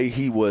 the way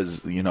he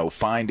was,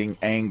 finding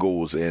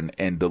angles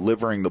and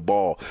delivering the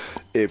ball.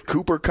 If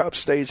Cooper Kupp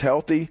stays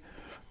healthy,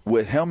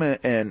 with him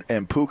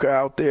and Puka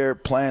out there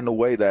playing the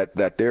way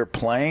that they're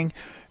playing,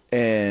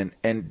 and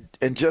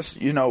just,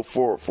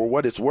 for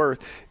what it's worth,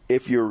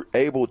 if you're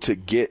able to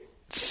get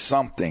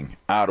something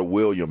out of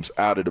Williams,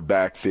 out of the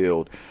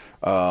backfield,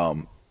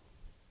 and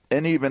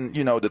even,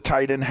 the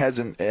tight end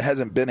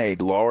hasn't been a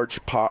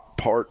large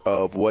part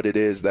of what it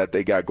is that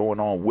they got going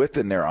on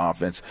within their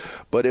offense.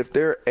 But if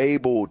they're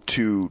able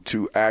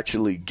to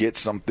actually get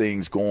some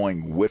things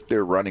going with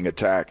their running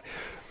attack,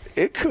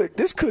 it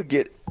could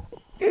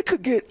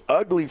get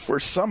ugly for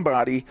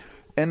somebody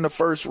in the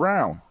first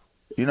round.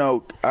 You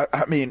know,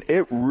 I mean,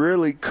 it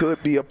really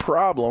could be a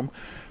problem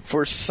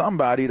for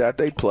somebody that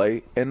they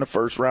play in the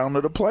first round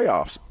of the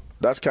playoffs.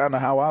 That's kind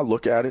of how I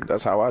look at it.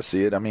 That's how I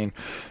see it. I mean,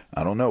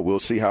 I don't know. We'll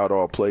see how it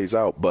all plays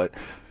out. But,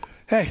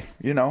 hey,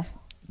 you know,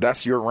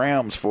 that's your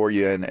Rams for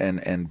you.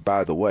 And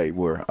by the way,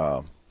 we're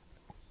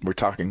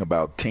talking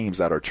about teams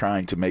that are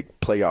trying to make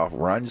playoff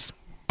runs,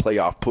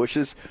 playoff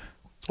pushes.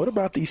 What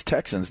about these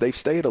Texans? They've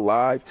stayed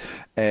alive,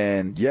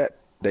 and yet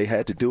they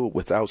had to do it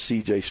without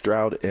C.J.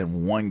 Stroud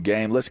in one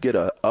game. Let's get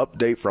an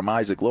update from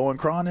Isaac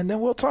Lowenkron, and then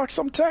we'll talk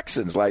some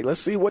Texans.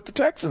 Let's see what the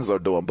Texans are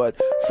doing. But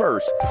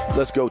first,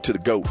 let's go to the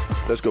GOAT.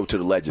 Let's go to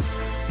the legend.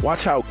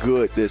 Watch how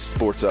good this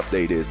sports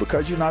update is,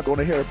 because you're not going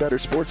to hear a better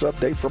sports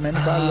update from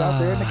anybody out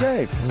there in the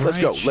game. Let's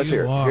go. Let's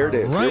hear it. Here it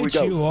is. Here we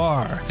go. You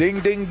are. Ding,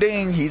 ding,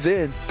 ding. He's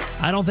in.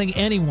 I don't think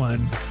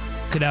anyone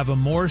could have a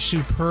more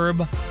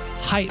superb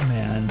hype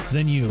man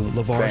than you,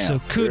 LeVar. Bam.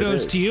 So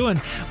kudos to you. And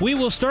we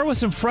will start with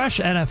some fresh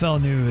NFL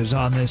news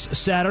on this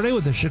Saturday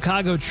with the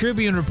Chicago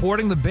Tribune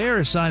reporting the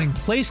Bears signing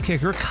place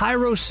kicker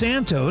Cairo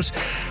Santos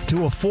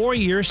to a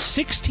 4-year,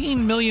 $16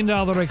 million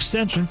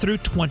extension through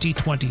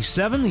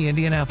 2027. The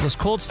Indianapolis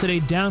Colts today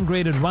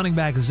downgraded running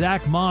back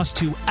Zach Moss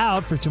to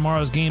out for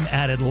tomorrow's game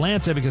at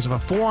Atlanta because of a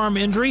forearm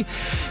injury.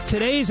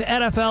 Today's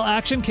NFL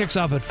action kicks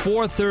off at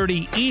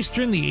 4:30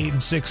 Eastern. The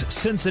 8-6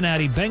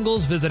 Cincinnati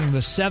Bengals visiting the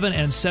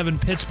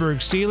 7-7 Pittsburgh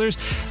Steelers.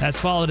 That's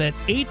followed at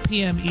 8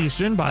 p.m.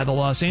 Eastern by the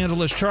Los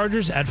Angeles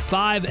Chargers at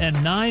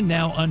 5-9,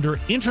 now under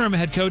interim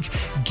head coach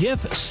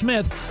Giff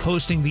Smith,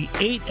 hosting the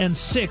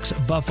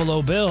 8-6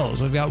 Buffalo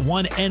Bills. We've got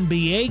one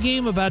NBA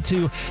game about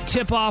to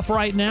tip off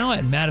right now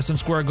at Madison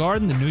Square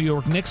Garden. The New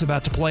York Knicks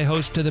about to play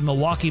host to the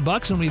Milwaukee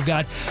Bucks, and we've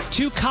got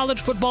two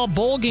college football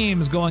bowl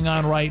games going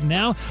on right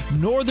now.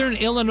 Northern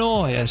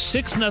Illinois, a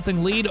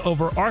 6-0 lead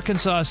over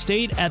Arkansas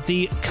State at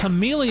the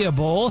Camellia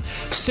Bowl.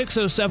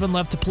 6:07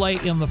 left to play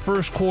in the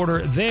first quarter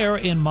there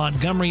in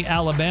Montgomery,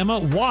 Alabama,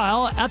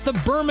 while at the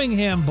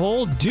Birmingham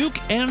Bowl, Duke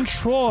and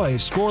Troy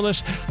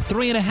scoreless,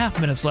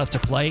 3.5 minutes left to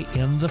play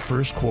in the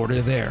first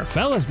quarter there.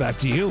 Fellas, back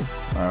to you.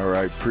 All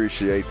right,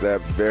 appreciate that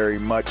very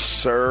much,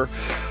 sir.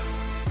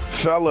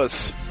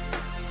 Fellas,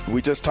 we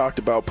just talked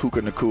about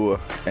Puka Nacua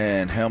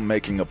and him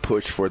making a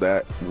push for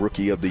that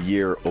Rookie of the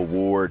Year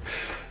award.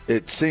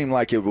 It seemed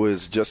like it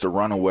was just a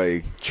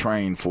runaway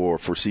train for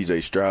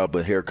C.J. Stroud,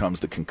 but here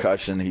comes the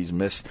concussion. He's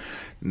missed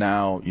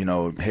now,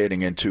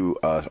 heading into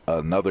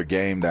another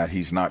game that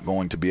he's not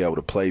going to be able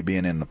to play,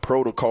 being in the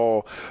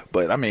protocol.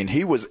 But, I mean,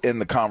 he was in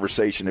the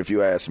conversation, if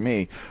you ask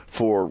me,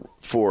 for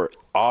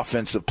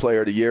Offensive Player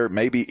of the Year,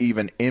 maybe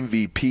even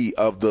MVP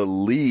of the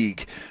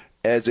league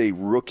as a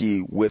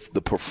rookie, with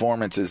the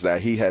performances that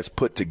he has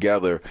put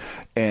together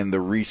and the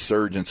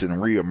resurgence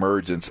and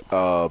reemergence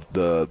of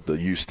the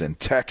Houston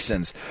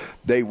Texans.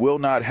 They will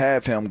not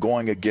have him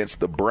going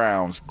against the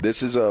Browns.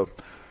 This is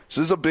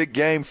a big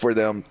game for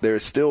them. They're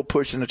still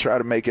pushing to try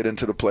to make it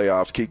into the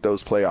playoffs, keep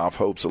those playoff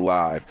hopes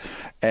alive.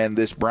 And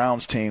this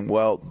Browns team,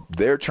 well,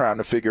 they're trying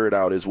to figure it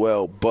out as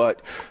well.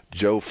 But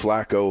Joe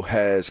Flacco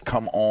has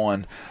come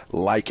on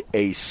like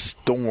a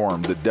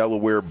storm. The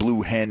Delaware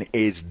Blue Hen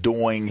is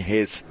doing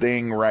his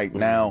thing right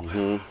now.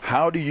 Mm-hmm.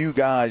 How do you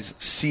guys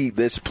see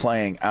this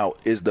playing out?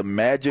 Is the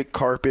magic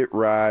carpet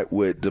ride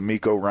with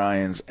DeMeco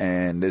Ryans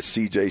and this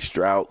C.J.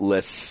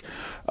 Stroud-less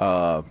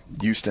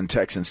Houston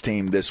Texans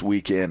team this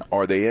weekend,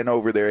 are they in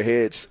over their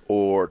heads,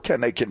 or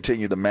can they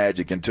continue the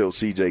magic until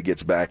C.J.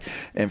 gets back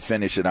and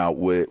finish it out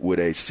with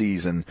a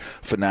season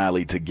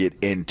finale to get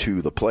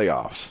into the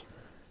playoffs?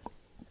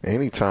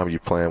 Anytime you're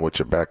playing with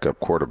your backup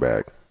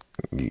quarterback,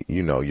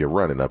 you're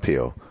running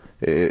uphill.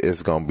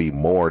 It's going to be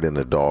more than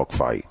a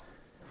dogfight.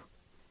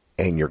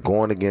 And you're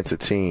going against a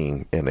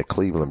team in the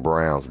Cleveland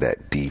Browns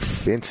that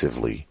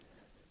defensively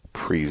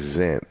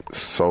present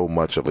so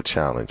much of a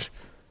challenge.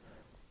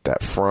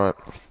 That front,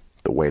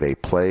 the way they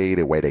play,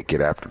 the way they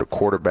get after the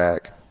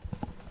quarterback,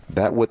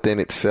 that within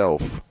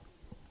itself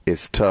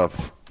is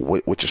tough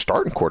with your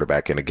starting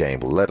quarterback in the game,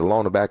 let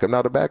alone the backup.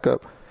 Now, the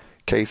backup,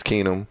 Case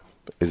Keenum,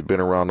 has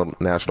been around the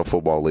National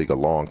Football League a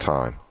long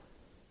time.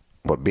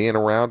 But being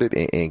around it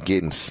and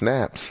getting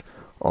snaps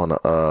on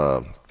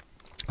a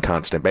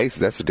constant basis,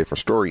 that's a different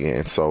story.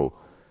 And so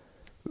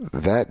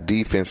that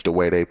defense, the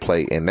way they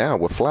play, and now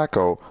with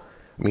Flacco,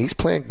 I mean, he's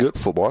playing good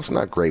football. It's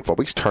not great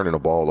football. He's turning the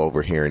ball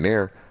over here and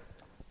there,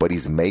 but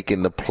he's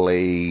making the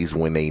plays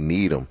when they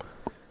need him.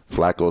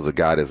 Flacco's a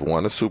guy that's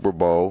won a Super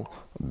Bowl,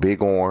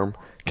 big arm,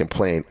 can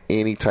play in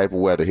any type of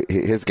weather.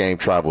 His game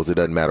travels. It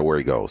doesn't matter where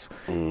he goes.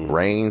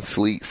 Rain,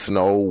 sleet,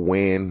 snow,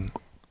 wind,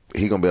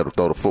 he's going to be able to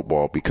throw the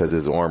football because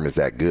his arm is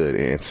that good.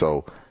 And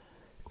so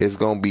it's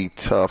going to be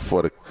tough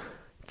for the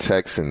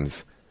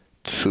Texans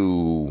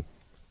to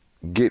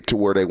get to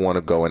where they want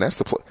to go. And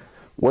that's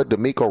what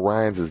DeMeco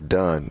Ryans has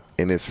done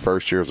in his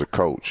first year as a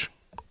coach.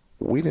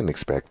 We didn't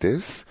expect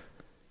this.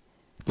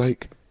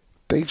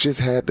 They just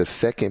had the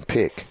second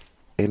pick,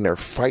 and they're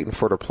fighting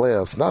for the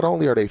playoffs. Not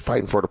only are they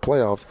fighting for the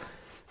playoffs,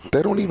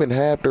 they don't even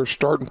have their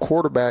starting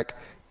quarterback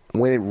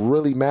when it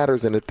really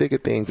matters in the thick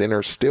of things, and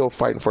they're still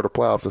fighting for the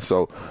playoffs. And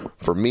so,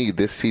 for me,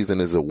 this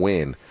season is a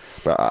win.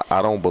 But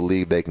I don't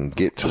believe they can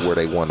get to where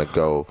they want to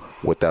go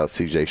without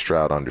C.J.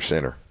 Stroud under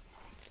center.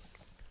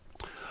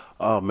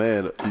 Oh,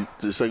 man,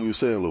 just like you were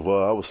saying,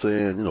 LeVar, I was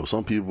saying,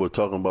 some people are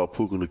talking about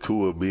Puka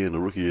Nacua being the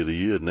Rookie of the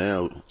Year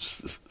now,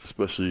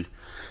 especially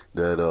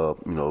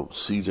that,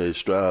 C.J.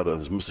 Stroud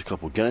has missed a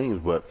couple games.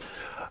 But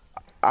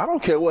I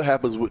don't care what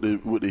happens with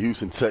the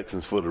Houston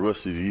Texans for the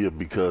rest of the year,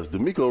 because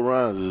DeMeco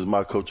Ryans is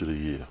my coach of the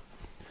year.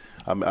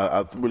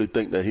 I really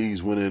think that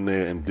he's went in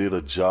there and did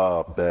a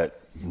job that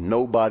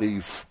nobody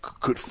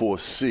could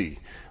foresee.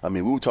 I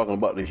mean, we were talking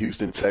about the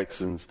Houston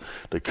Texans,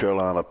 the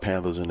Carolina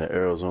Panthers, and the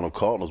Arizona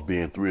Cardinals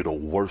being three of the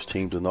worst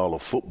teams in all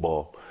of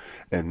football.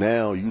 And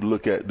now you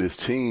look at this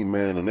team,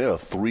 man, and they're a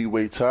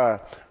three-way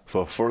tie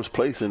for first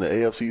place in the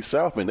AFC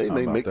South, and they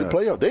may make the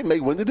playoff. They may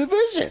win the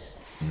division.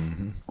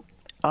 Mm-hmm.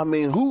 I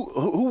mean, who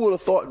would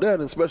have thought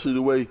that, especially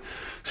the way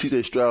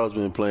C.J. Stroud's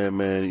been playing,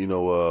 man.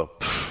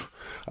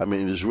 I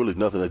mean, there's really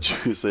nothing that you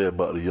can say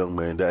about the young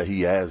man that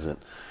he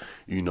hasn't,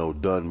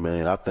 done,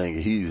 man. I think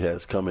he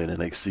has come in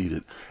and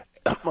exceeded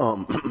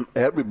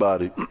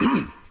everybody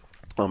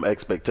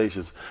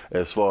expectations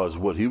as far as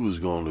what he was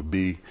going to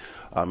be.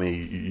 I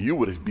mean, you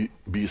would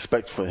be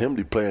expecting for him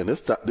to be playing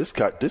this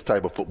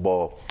type of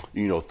football,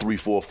 3,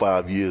 4,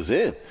 5 years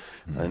in.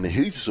 Mm-hmm. And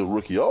he's just a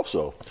rookie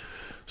also.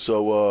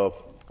 So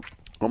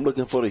I'm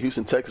looking for the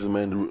Houston Texans,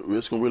 man.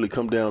 It's going to really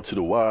come down to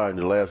the wire in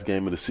the last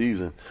game of the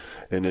season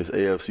in this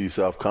AFC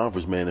South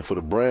Conference, man. And for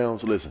the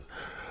Browns, listen,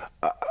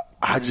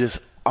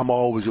 I'm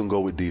always going to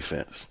go with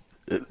defense.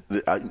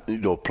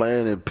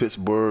 Playing in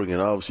Pittsburgh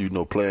and obviously,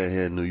 playing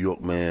here in New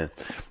York, man,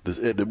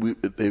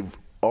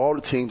 all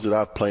the teams that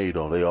I've played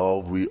on,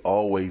 we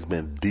always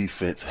been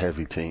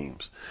defense-heavy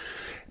teams.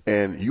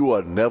 And you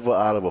are never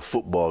out of a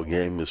football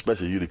game,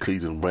 especially you, the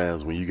Cleveland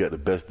Browns, when you got the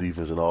best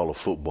defense in all of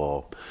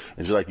football.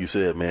 And just like you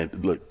said, man,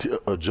 look,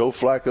 Joe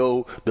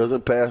Flacco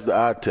doesn't pass the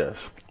eye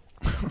test.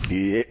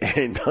 He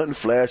ain't nothing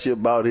flashy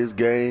about his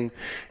game.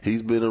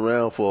 He's been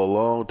around for a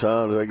long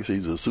time. Like I said,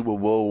 he's a Super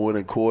Bowl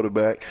winning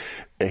quarterback,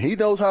 and he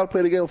knows how to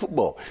play the game of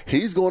football.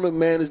 He's going to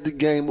manage the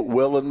game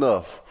well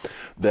enough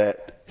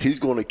that he's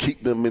going to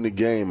keep them in the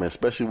game,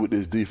 especially with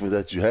this defense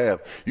that you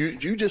have.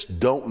 You just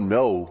don't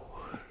know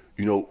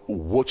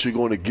what you're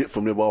going to get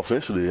from them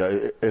offensively.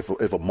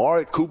 If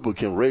Amari Cooper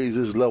can raise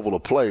his level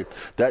of play,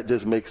 that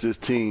just makes this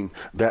team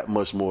that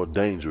much more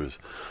dangerous.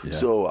 Yeah.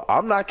 So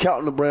I'm not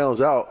counting the Browns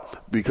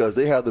out because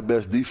they have the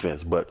best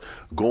defense. But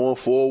going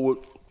forward,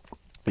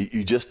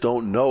 you just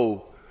don't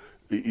know,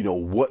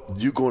 what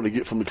you're going to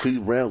get from the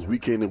Cleveland Browns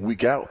week in and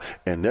week out.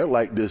 And they're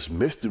like this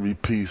mystery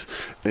piece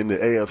in the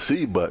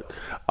AFC. But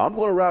I'm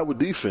going to ride with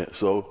defense.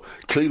 So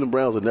Cleveland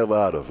Browns are never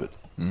out of it.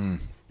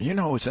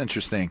 It's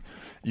interesting.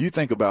 You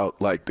think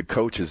about, like, the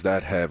coaches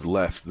that have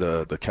left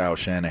the Kyle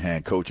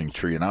Shanahan coaching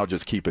tree, and I'll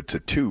just keep it to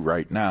two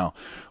right now,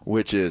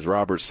 which is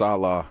Robert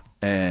Saleh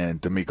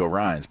and DeMeco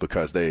Ryans,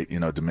 because they,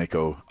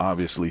 DeMeco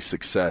obviously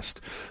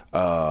successed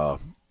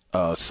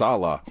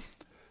Saleh.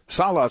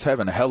 Saleh's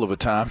having a hell of a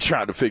time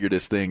trying to figure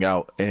this thing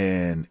out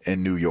in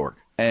New York.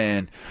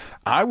 And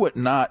I would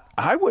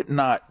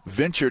not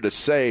venture to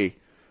say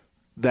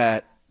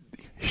that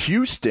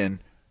Houston,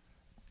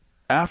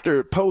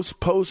 after post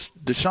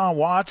Deshaun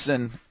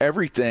Watson,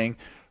 everything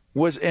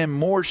was in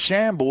more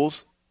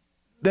shambles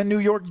than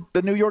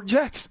the New York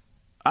Jets.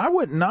 I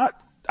would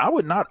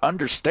not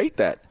understate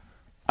that.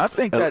 I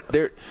think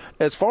that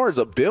as far as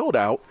a build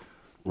out,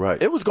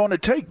 right, it was going to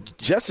take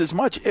just as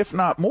much, if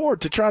not more,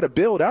 to try to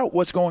build out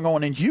what's going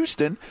on in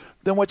Houston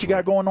than what you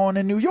got going on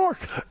in New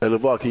York. And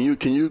LeVar,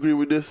 can you agree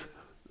with this?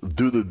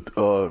 Do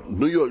the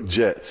New York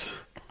Jets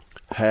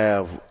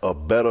have a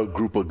better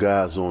group of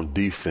guys on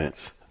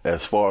defense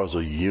as far as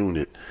a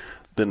unit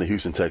than the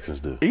Houston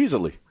Texans do?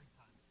 Easily.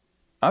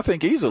 I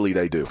think easily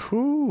they do.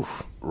 Whew.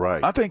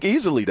 Right. I think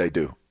easily they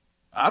do.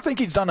 I think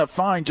he's done a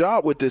fine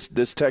job with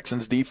this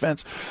Texans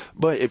defense.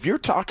 But if you're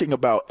talking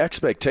about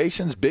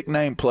expectations,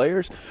 big-name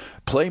players,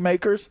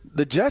 playmakers,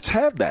 the Jets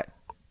have that.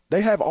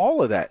 They have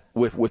all of that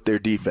with their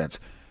defense.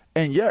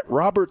 And yet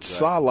Robert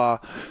Saleh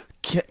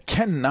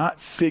cannot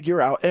figure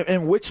out,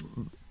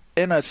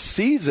 in a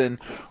season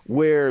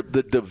where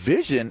the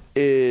division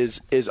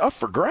is up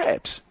for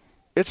grabs.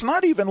 It's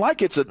not even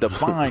like it's a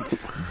defined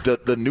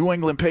the New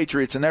England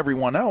Patriots and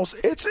everyone else.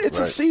 It's right.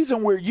 A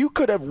season where you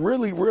could have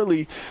really,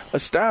 really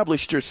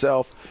established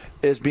yourself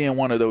as being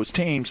one of those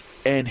teams,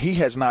 and he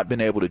has not been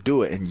able to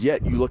do it. And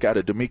yet you look at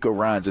DeMeco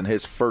Ryans in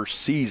his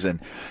first season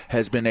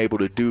has been able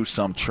to do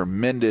some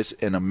tremendous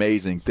and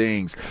amazing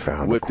things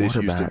with this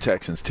Houston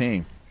Texans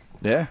team.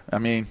 Yeah, I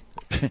mean,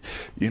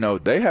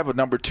 they have a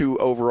number 2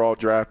 overall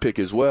draft pick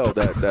as well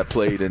that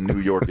played in New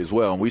York as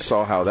well, and we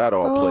saw how that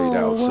all played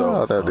out.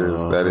 Wow.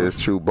 So that is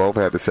true. Both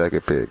had the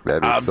second pick.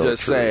 That is I'm so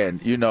just true.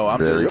 saying, I'm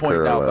just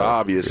pointing out the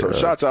obvious. Yeah. So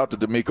shouts out to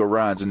DeMeco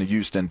Ryans in the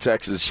Houston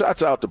Texans.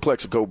 Shouts out to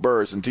Plexico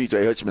Burris and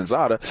TJ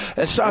Hutchman-Zada,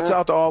 and shouts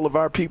out to all of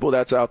our people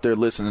that's out there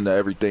listening to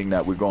everything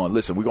that we're going.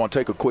 Listen, we're going to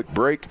take a quick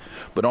break,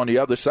 but on the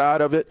other side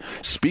of it,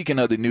 speaking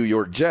of the New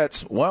York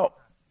Jets, well,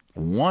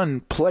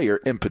 one player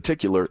in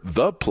particular,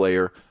 the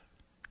player,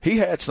 he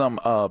had some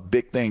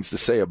big things to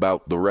say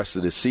about the rest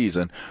of the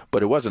season,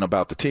 but it wasn't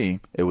about the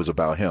team. It was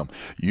about him.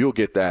 You'll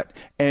get that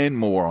and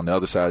more on the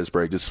other side of this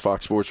break. This is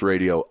Fox Sports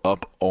Radio,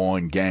 Up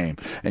on Game.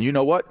 And you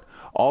know what?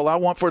 All I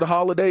want for the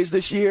holidays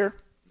this year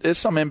is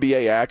some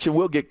NBA action.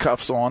 We'll get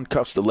Cuffs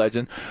to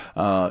Legend.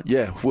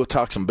 We'll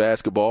talk some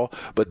basketball.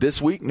 But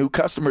this week, new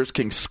customers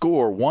can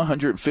score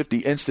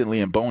 $150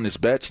 instantly in bonus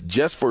bets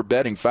just for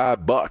betting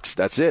 $5.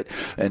 That's it.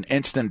 An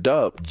instant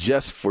dub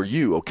just for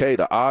you, okay?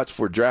 The odds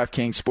for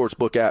DraftKings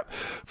Sportsbook app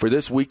for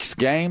this week's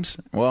games,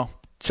 well,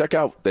 check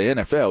out the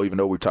NFL, even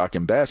though we're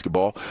talking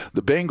basketball.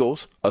 The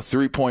Bengals, a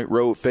 3-point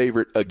road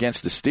favorite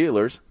against the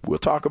Steelers. We'll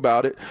talk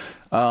about it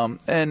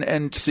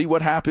and see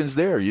what happens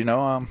there,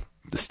 The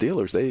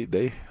Steelers,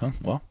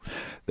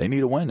 they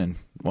need a win, and,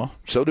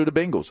 so do the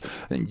Bengals.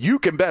 And you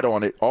can bet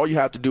on it. All you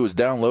have to do is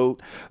download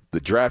the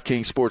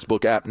DraftKings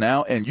Sportsbook app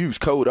now and use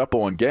code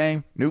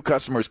UPONGAME. New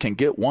customers can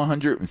get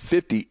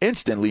 $150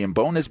 instantly in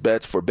bonus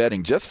bets for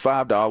betting just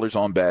 $5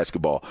 on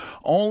basketball.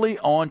 Only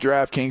on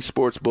DraftKings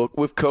Sportsbook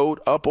with code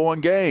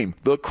UPONGAME.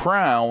 The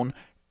crown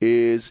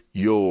is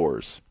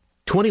yours.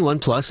 21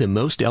 plus in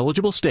most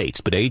eligible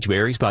states, but age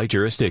varies by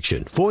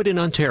jurisdiction. Void in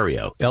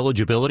Ontario.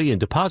 Eligibility and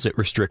deposit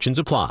restrictions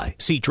apply.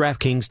 See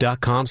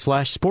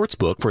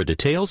DraftKings.com/sportsbook for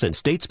details and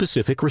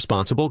state-specific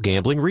responsible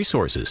gambling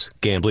resources.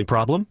 Gambling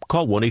problem?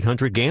 Call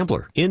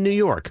 1-800-GAMBLER. In New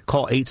York,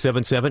 call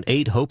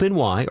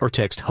 877-8-HOPE-NY or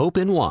text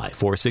HOPE-NY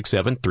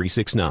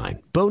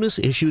 467-369. Bonus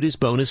issued is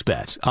bonus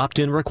bets.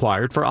 Opt-in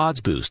required for odds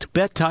boost.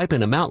 Bet type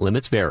and amount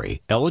limits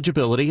vary.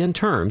 Eligibility and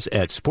terms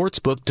at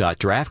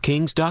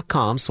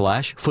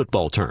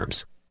sportsbook.draftkings.com/football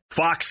terms.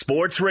 Fox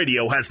Sports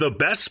Radio has the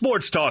best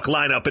sports talk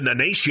lineup in the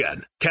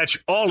nation.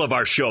 Catch all of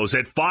our shows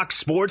at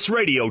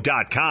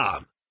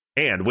foxsportsradio.com.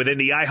 And within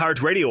the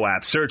iHeartRadio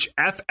app, search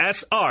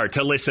FSR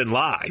to listen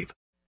live.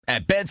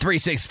 At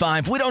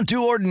Bet365, we don't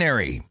do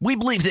ordinary. We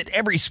believe that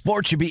every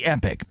sport should be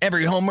epic.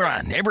 Every home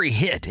run, every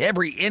hit,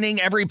 every inning,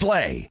 every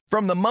play.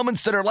 From the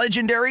moments that are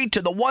legendary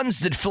to the ones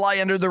that fly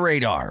under the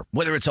radar.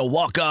 Whether it's a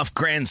walk-off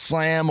grand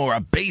slam or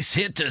a base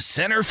hit to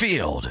center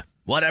field.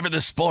 Whatever the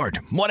sport,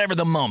 whatever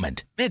the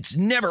moment, it's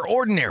never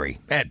ordinary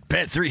at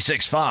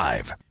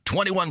Bet365.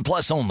 21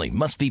 plus only.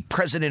 Must be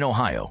present in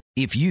Ohio.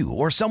 If you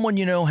or someone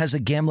you know has a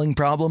gambling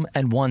problem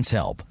and wants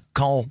help,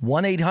 call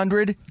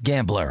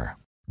 1-800-GAMBLER.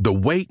 The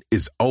wait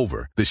is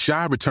over. The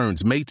Chi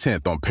returns May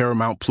 10th on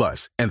Paramount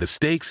Plus, and the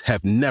stakes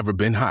have never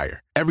been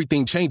higher.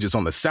 Everything changes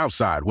on the South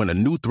Side when a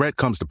new threat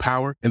comes to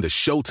power in the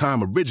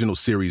Showtime original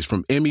series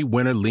from Emmy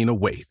winner Lena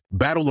Waithe.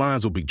 Battle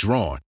lines will be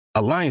drawn,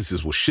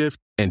 alliances will shift,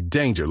 and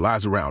danger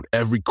lies around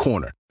every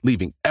corner,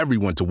 leaving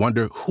everyone to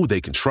wonder who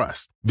they can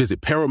trust.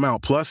 Visit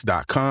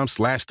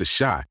ParamountPlus.com/The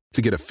Chi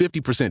to get a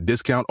 50%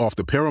 discount off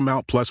the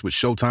Paramount Plus with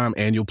Showtime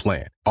annual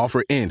plan.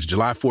 Offer ends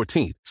July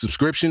 14th.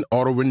 Subscription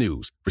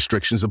auto-renews.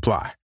 Restrictions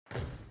apply.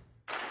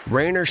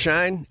 Rain or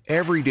shine,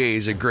 every day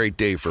is a great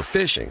day for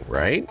fishing,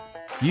 right?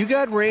 You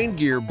got rain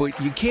gear, but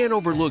you can't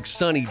overlook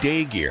sunny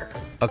day gear.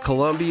 A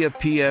Columbia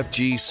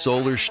PFG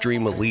Solar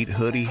Stream Elite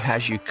hoodie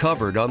has you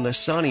covered on the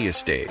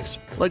sunniest days.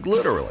 Like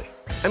literally.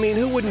 I mean,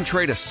 who wouldn't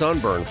trade a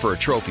sunburn for a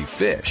trophy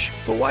fish?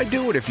 But why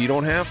do it if you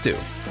don't have to?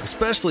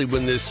 Especially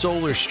when this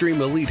Solar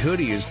Stream Elite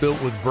hoodie is built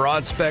with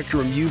broad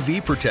spectrum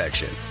UV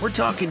protection. We're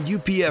talking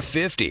UPF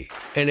 50.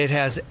 And it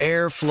has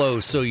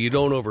airflow so you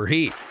don't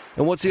overheat.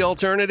 And what's the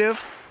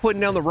alternative?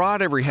 Putting down the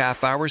rod every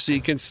half hour so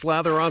you can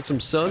slather on some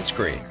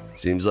sunscreen.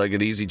 Seems like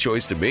an easy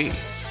choice to me.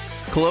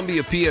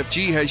 Columbia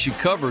PFG has you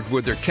covered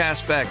with their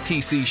Castback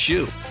TC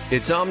shoe.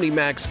 Its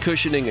OmniMax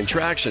cushioning and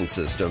traction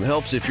system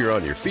helps if you're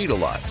on your feet a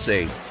lot,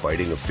 say,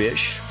 fighting a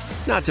fish.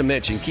 Not to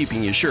mention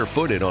keeping you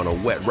sure-footed on a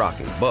wet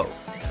rocking boat.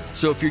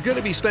 So if you're going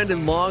to be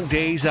spending long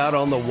days out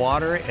on the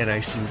water, and I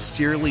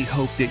sincerely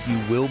hope that you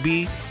will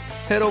be,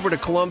 head over to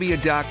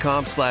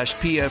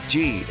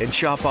Columbia.com/PFG and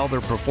shop all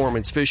their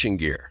performance fishing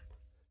gear.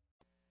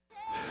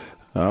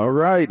 All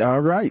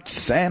right.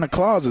 Santa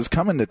Claus is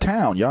coming to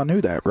town. Y'all knew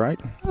that, right?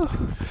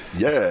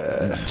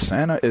 Yeah.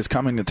 Santa is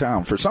coming to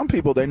town. For some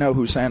people, they know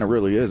who Santa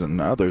really is, and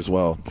others,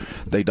 well,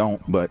 they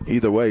don't. But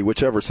either way,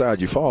 whichever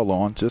side you fall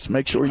on, just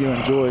make sure you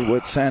enjoy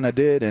what Santa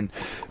did, and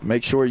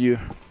make sure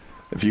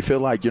if you feel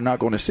like you're not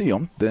going to see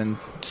him, then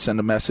send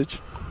a message.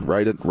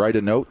 Write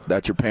a note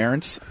that your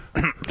parents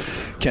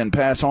can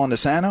pass on to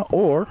Santa,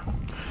 or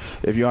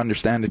if you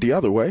understand it the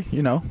other way,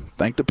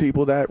 thank the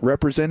people that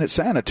represented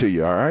Santa to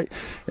you, all right?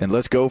 And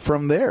let's go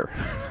from there.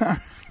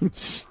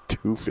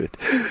 Stupid.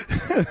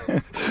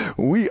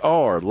 We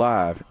are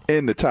live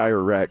in the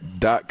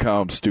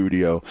TireRack.com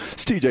studio.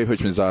 It's TJ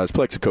Hutchman's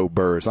Plexico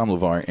Burrs. I'm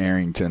LeVar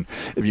Arrington.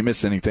 If you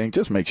missed anything,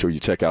 just make sure you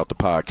check out the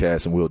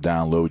podcast, and we'll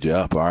download you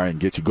up, all right, and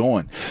get you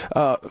going.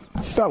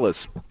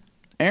 Fellas,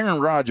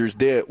 Aaron Rodgers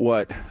did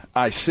what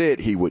I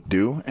said he would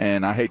do,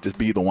 and I hate to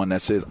be the one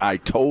that says I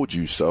told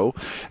you so,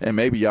 and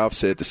maybe y'all have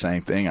said the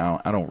same thing.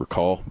 I don't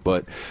recall,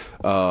 but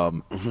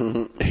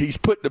he's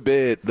put to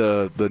bed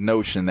the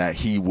notion that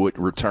he would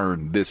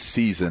return this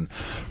season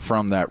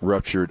from that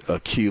ruptured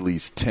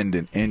Achilles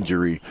tendon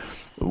injury.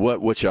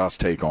 What's y'all's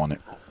take on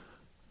it?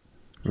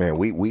 Man,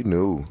 we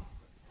knew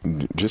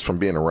just from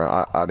being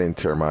around. I didn't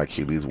tear my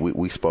Achilles.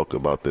 We spoke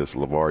about this,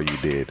 LeVar, you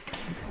did.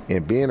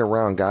 And being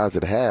around guys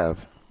that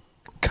have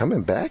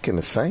coming back in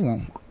the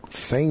same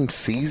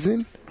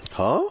season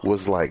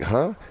was like,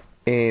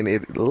 and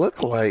it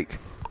looked like,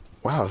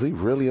 wow, is he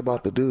really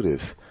about to do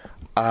this?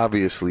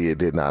 Obviously, it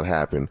did not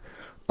happen.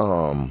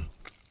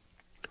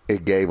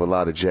 It gave a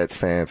lot of Jets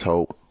fans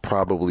hope,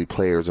 probably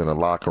players in the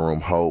locker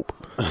room hope.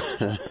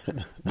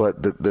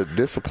 But the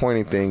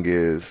disappointing thing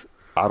is,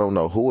 I don't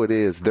know who it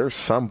is. There's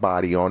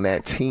somebody on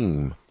that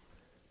team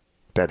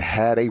that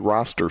had a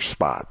roster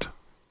spot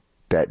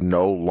that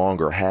no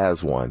longer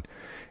has one.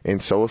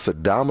 And so it's a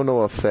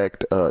domino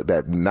effect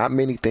that not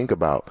many think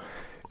about.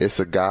 It's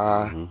a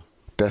guy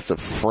that's a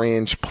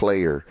fringe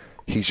player.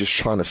 He's just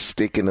trying to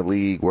stick in the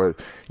league where,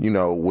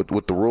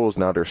 with the rules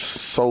now, they're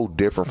so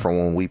different from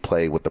when we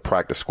played with the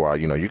practice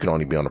squad. You can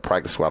only be on the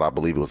practice squad, I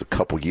believe it was a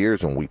couple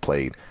years when we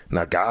played.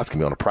 Now, guys can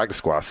be on the practice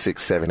squad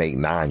 6, 7, 8,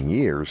 9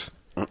 years.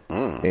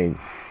 And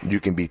you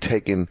can be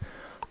taken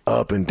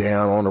up and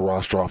down on the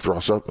roster, off the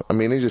roster. I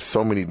mean, there's just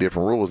so many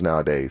different rules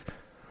nowadays.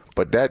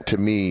 But that, to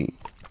me,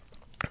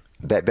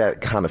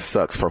 that kind of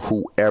sucks for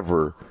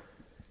whoever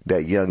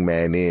that young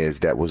man is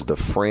that was the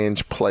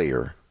fringe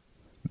player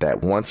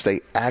that once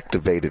they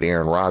activated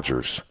Aaron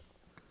Rodgers,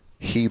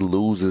 he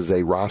loses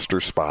a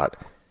roster spot,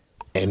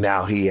 and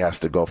now he has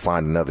to go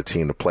find another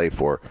team to play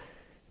for.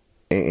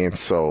 And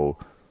so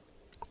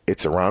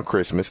it's around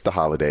Christmas, the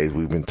holidays.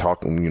 We've been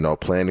talking,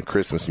 playing the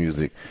Christmas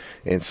music.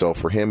 And so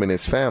for him and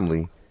his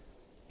family,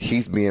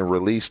 he's being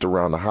released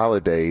around the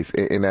holidays,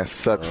 and that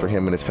sucks for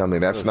him and his family.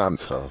 That's not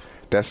tough.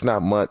 That's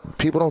not much.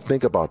 People don't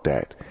think about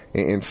that.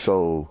 And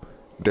so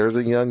there's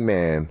a young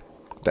man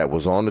that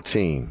was on the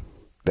team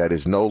that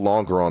is no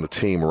longer on the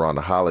team around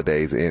the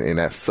holidays, and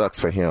that sucks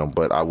for him.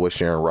 But I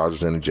wish Aaron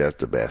Rodgers and the Jets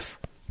the best.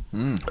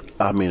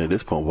 I mean, at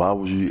this point, why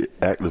would you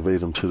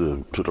activate him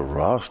to the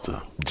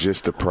roster?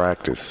 Just to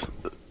practice.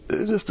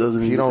 It just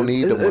doesn't. He don't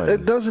need the money.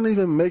 It doesn't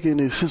even make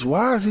any sense.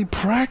 Why is he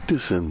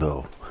practicing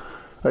though?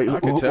 Like, I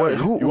can tell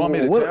you. You want me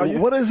to tell you?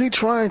 What is he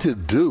trying to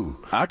do?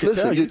 I can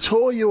tell you. You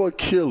tore your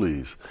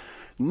Achilles.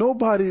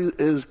 Nobody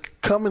is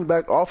coming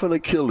back off an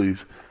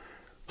Achilles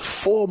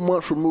 4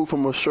 months removed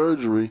from a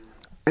surgery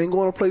and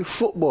going to play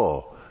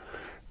football.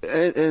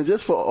 And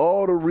just for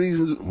all the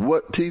reasons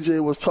what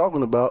TJ was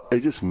talking about,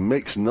 it just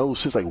makes no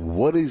sense. Like,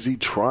 what is he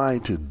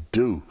trying to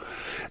do?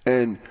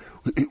 And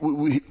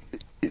we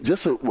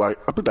just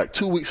like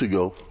 2 weeks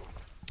ago,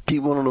 he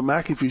went on the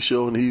McAfee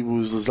show and he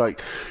was just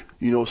like,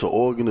 it's an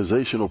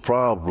organizational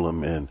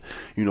problem, and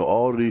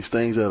all of these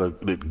things that are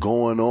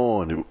going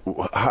on.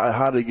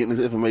 How they getting this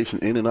information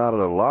in and out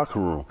of the locker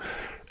room?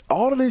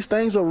 All of these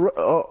things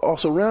are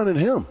surrounding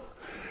him.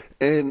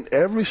 And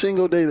every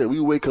single day that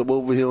we wake up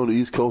over here on the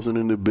East Coast and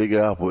in the Big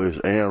Apple, it's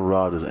Aaron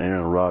Rodgers,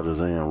 Aaron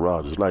Rodgers, Aaron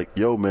Rodgers. Like,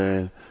 yo,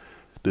 man,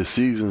 the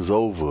season's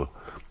over.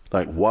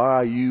 Like, why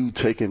are you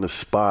taking the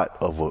spot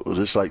of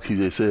just like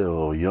TJ said,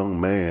 a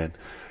young man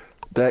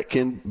that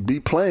can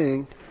be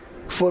playing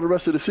for the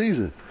rest of the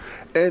season?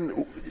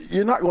 And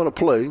you're not going to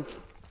play.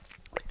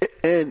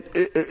 And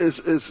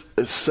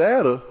it's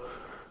sadder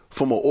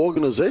from an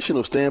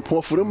organizational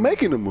standpoint for them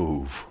making the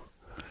move.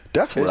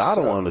 That's what I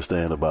don't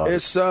understand about it.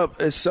 It's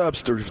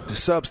subterfuge.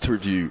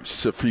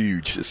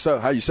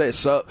 How you say it?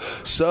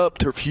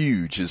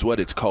 Subterfuge is what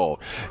it's called.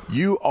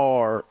 You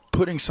are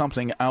putting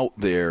something out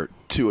there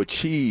to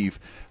achieve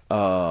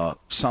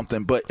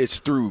something, but it's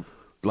through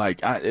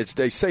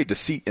they say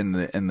deceit in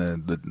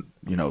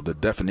the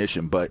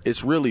definition, but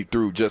it's really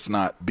through just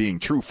not being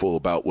truthful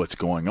about what's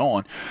going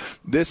on.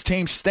 This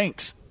team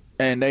stinks.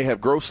 And they have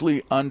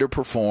grossly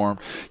underperformed.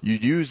 You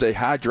used a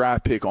high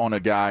draft pick on a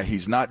guy.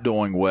 He's not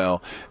doing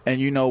well.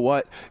 And you know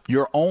what?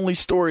 Your only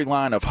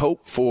storyline of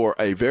hope for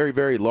a very,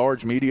 very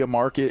large media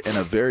market and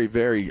a very,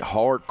 very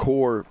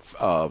hardcore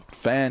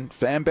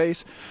fan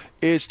base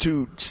is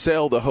to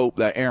sell the hope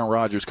that Aaron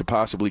Rodgers could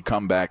possibly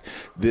come back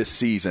this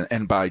season.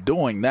 And by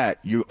doing that,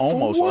 you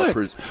almost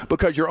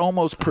because you're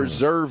almost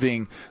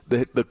preserving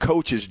the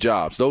coach's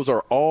jobs. Those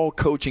are all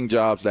coaching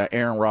jobs that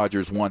Aaron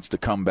Rodgers wants to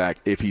come back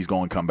if he's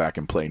going to come back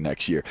and play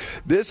next year.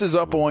 This is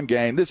Up On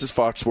Game. This is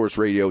Fox Sports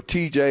Radio.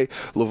 TJ,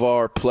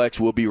 LeVar,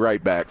 Plex. We'll be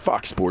right back.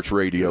 Fox Sports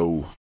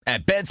Radio.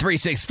 At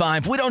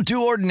Bet365, we don't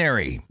do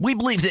ordinary. We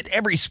believe that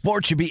every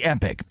sport should be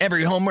epic.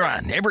 Every home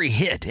run, every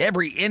hit,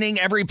 every inning,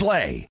 every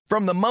play.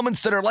 From the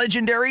moments that are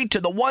legendary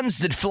to the ones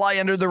that fly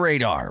under the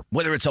radar.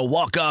 Whether it's a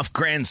walk-off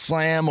grand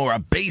slam or a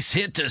base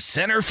hit to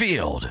center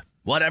field.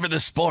 Whatever the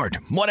sport,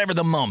 whatever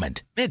the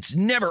moment. It's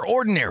never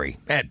ordinary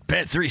at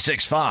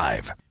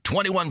Bet365.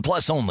 21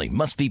 plus only.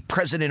 Must be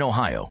present in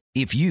Ohio.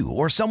 If you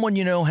or someone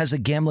you know has a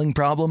gambling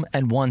problem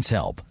and wants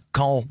help,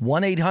 call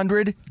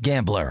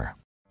 1-800-GAMBLER.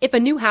 If a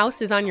new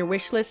house is on your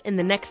wish list in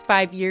the next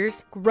 5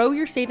 years, grow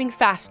your savings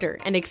faster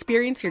and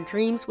experience your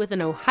dreams with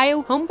an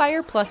Ohio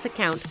Homebuyer Plus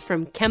account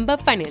from Kemba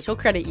Financial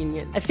Credit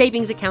Union. A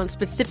savings account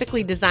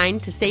specifically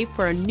designed to save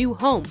for a new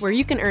home where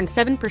you can earn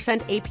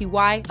 7%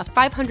 APY,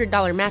 a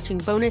 $500 matching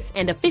bonus,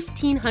 and a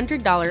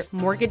 $1,500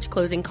 mortgage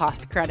closing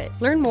cost credit.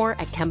 Learn more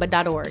at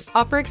Kemba.org.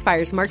 Offer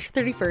expires March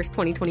 31st,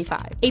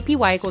 2025.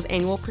 APY equals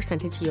annual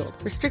percentage yield.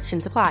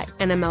 Restrictions apply.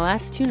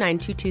 NMLS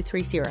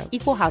 292230.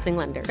 Equal housing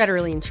lender.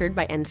 Federally insured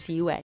by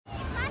NCUA.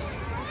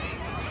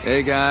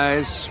 Hey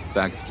guys,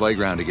 back at the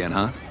playground again,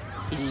 huh?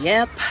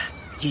 Yep.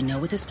 You know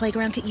what this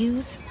playground could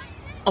use?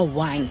 A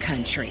wine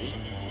country.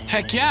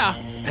 Heck yeah,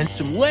 and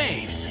some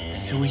waves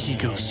so we could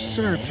go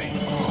surfing.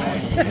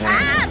 Oh, yeah.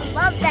 Ah,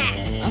 love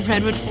that. A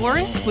redwood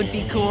forest would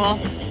be cool.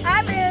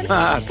 I'm in.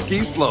 Ah,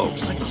 ski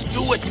slopes. Let's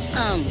do it.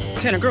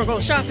 Can a girl go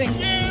shopping?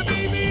 Yeah,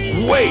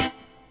 baby. Wait!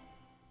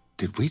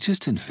 Did we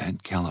just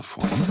invent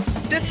California?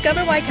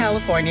 Discover why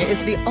California is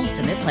the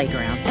ultimate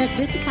playground at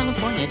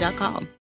visitcalifornia.com.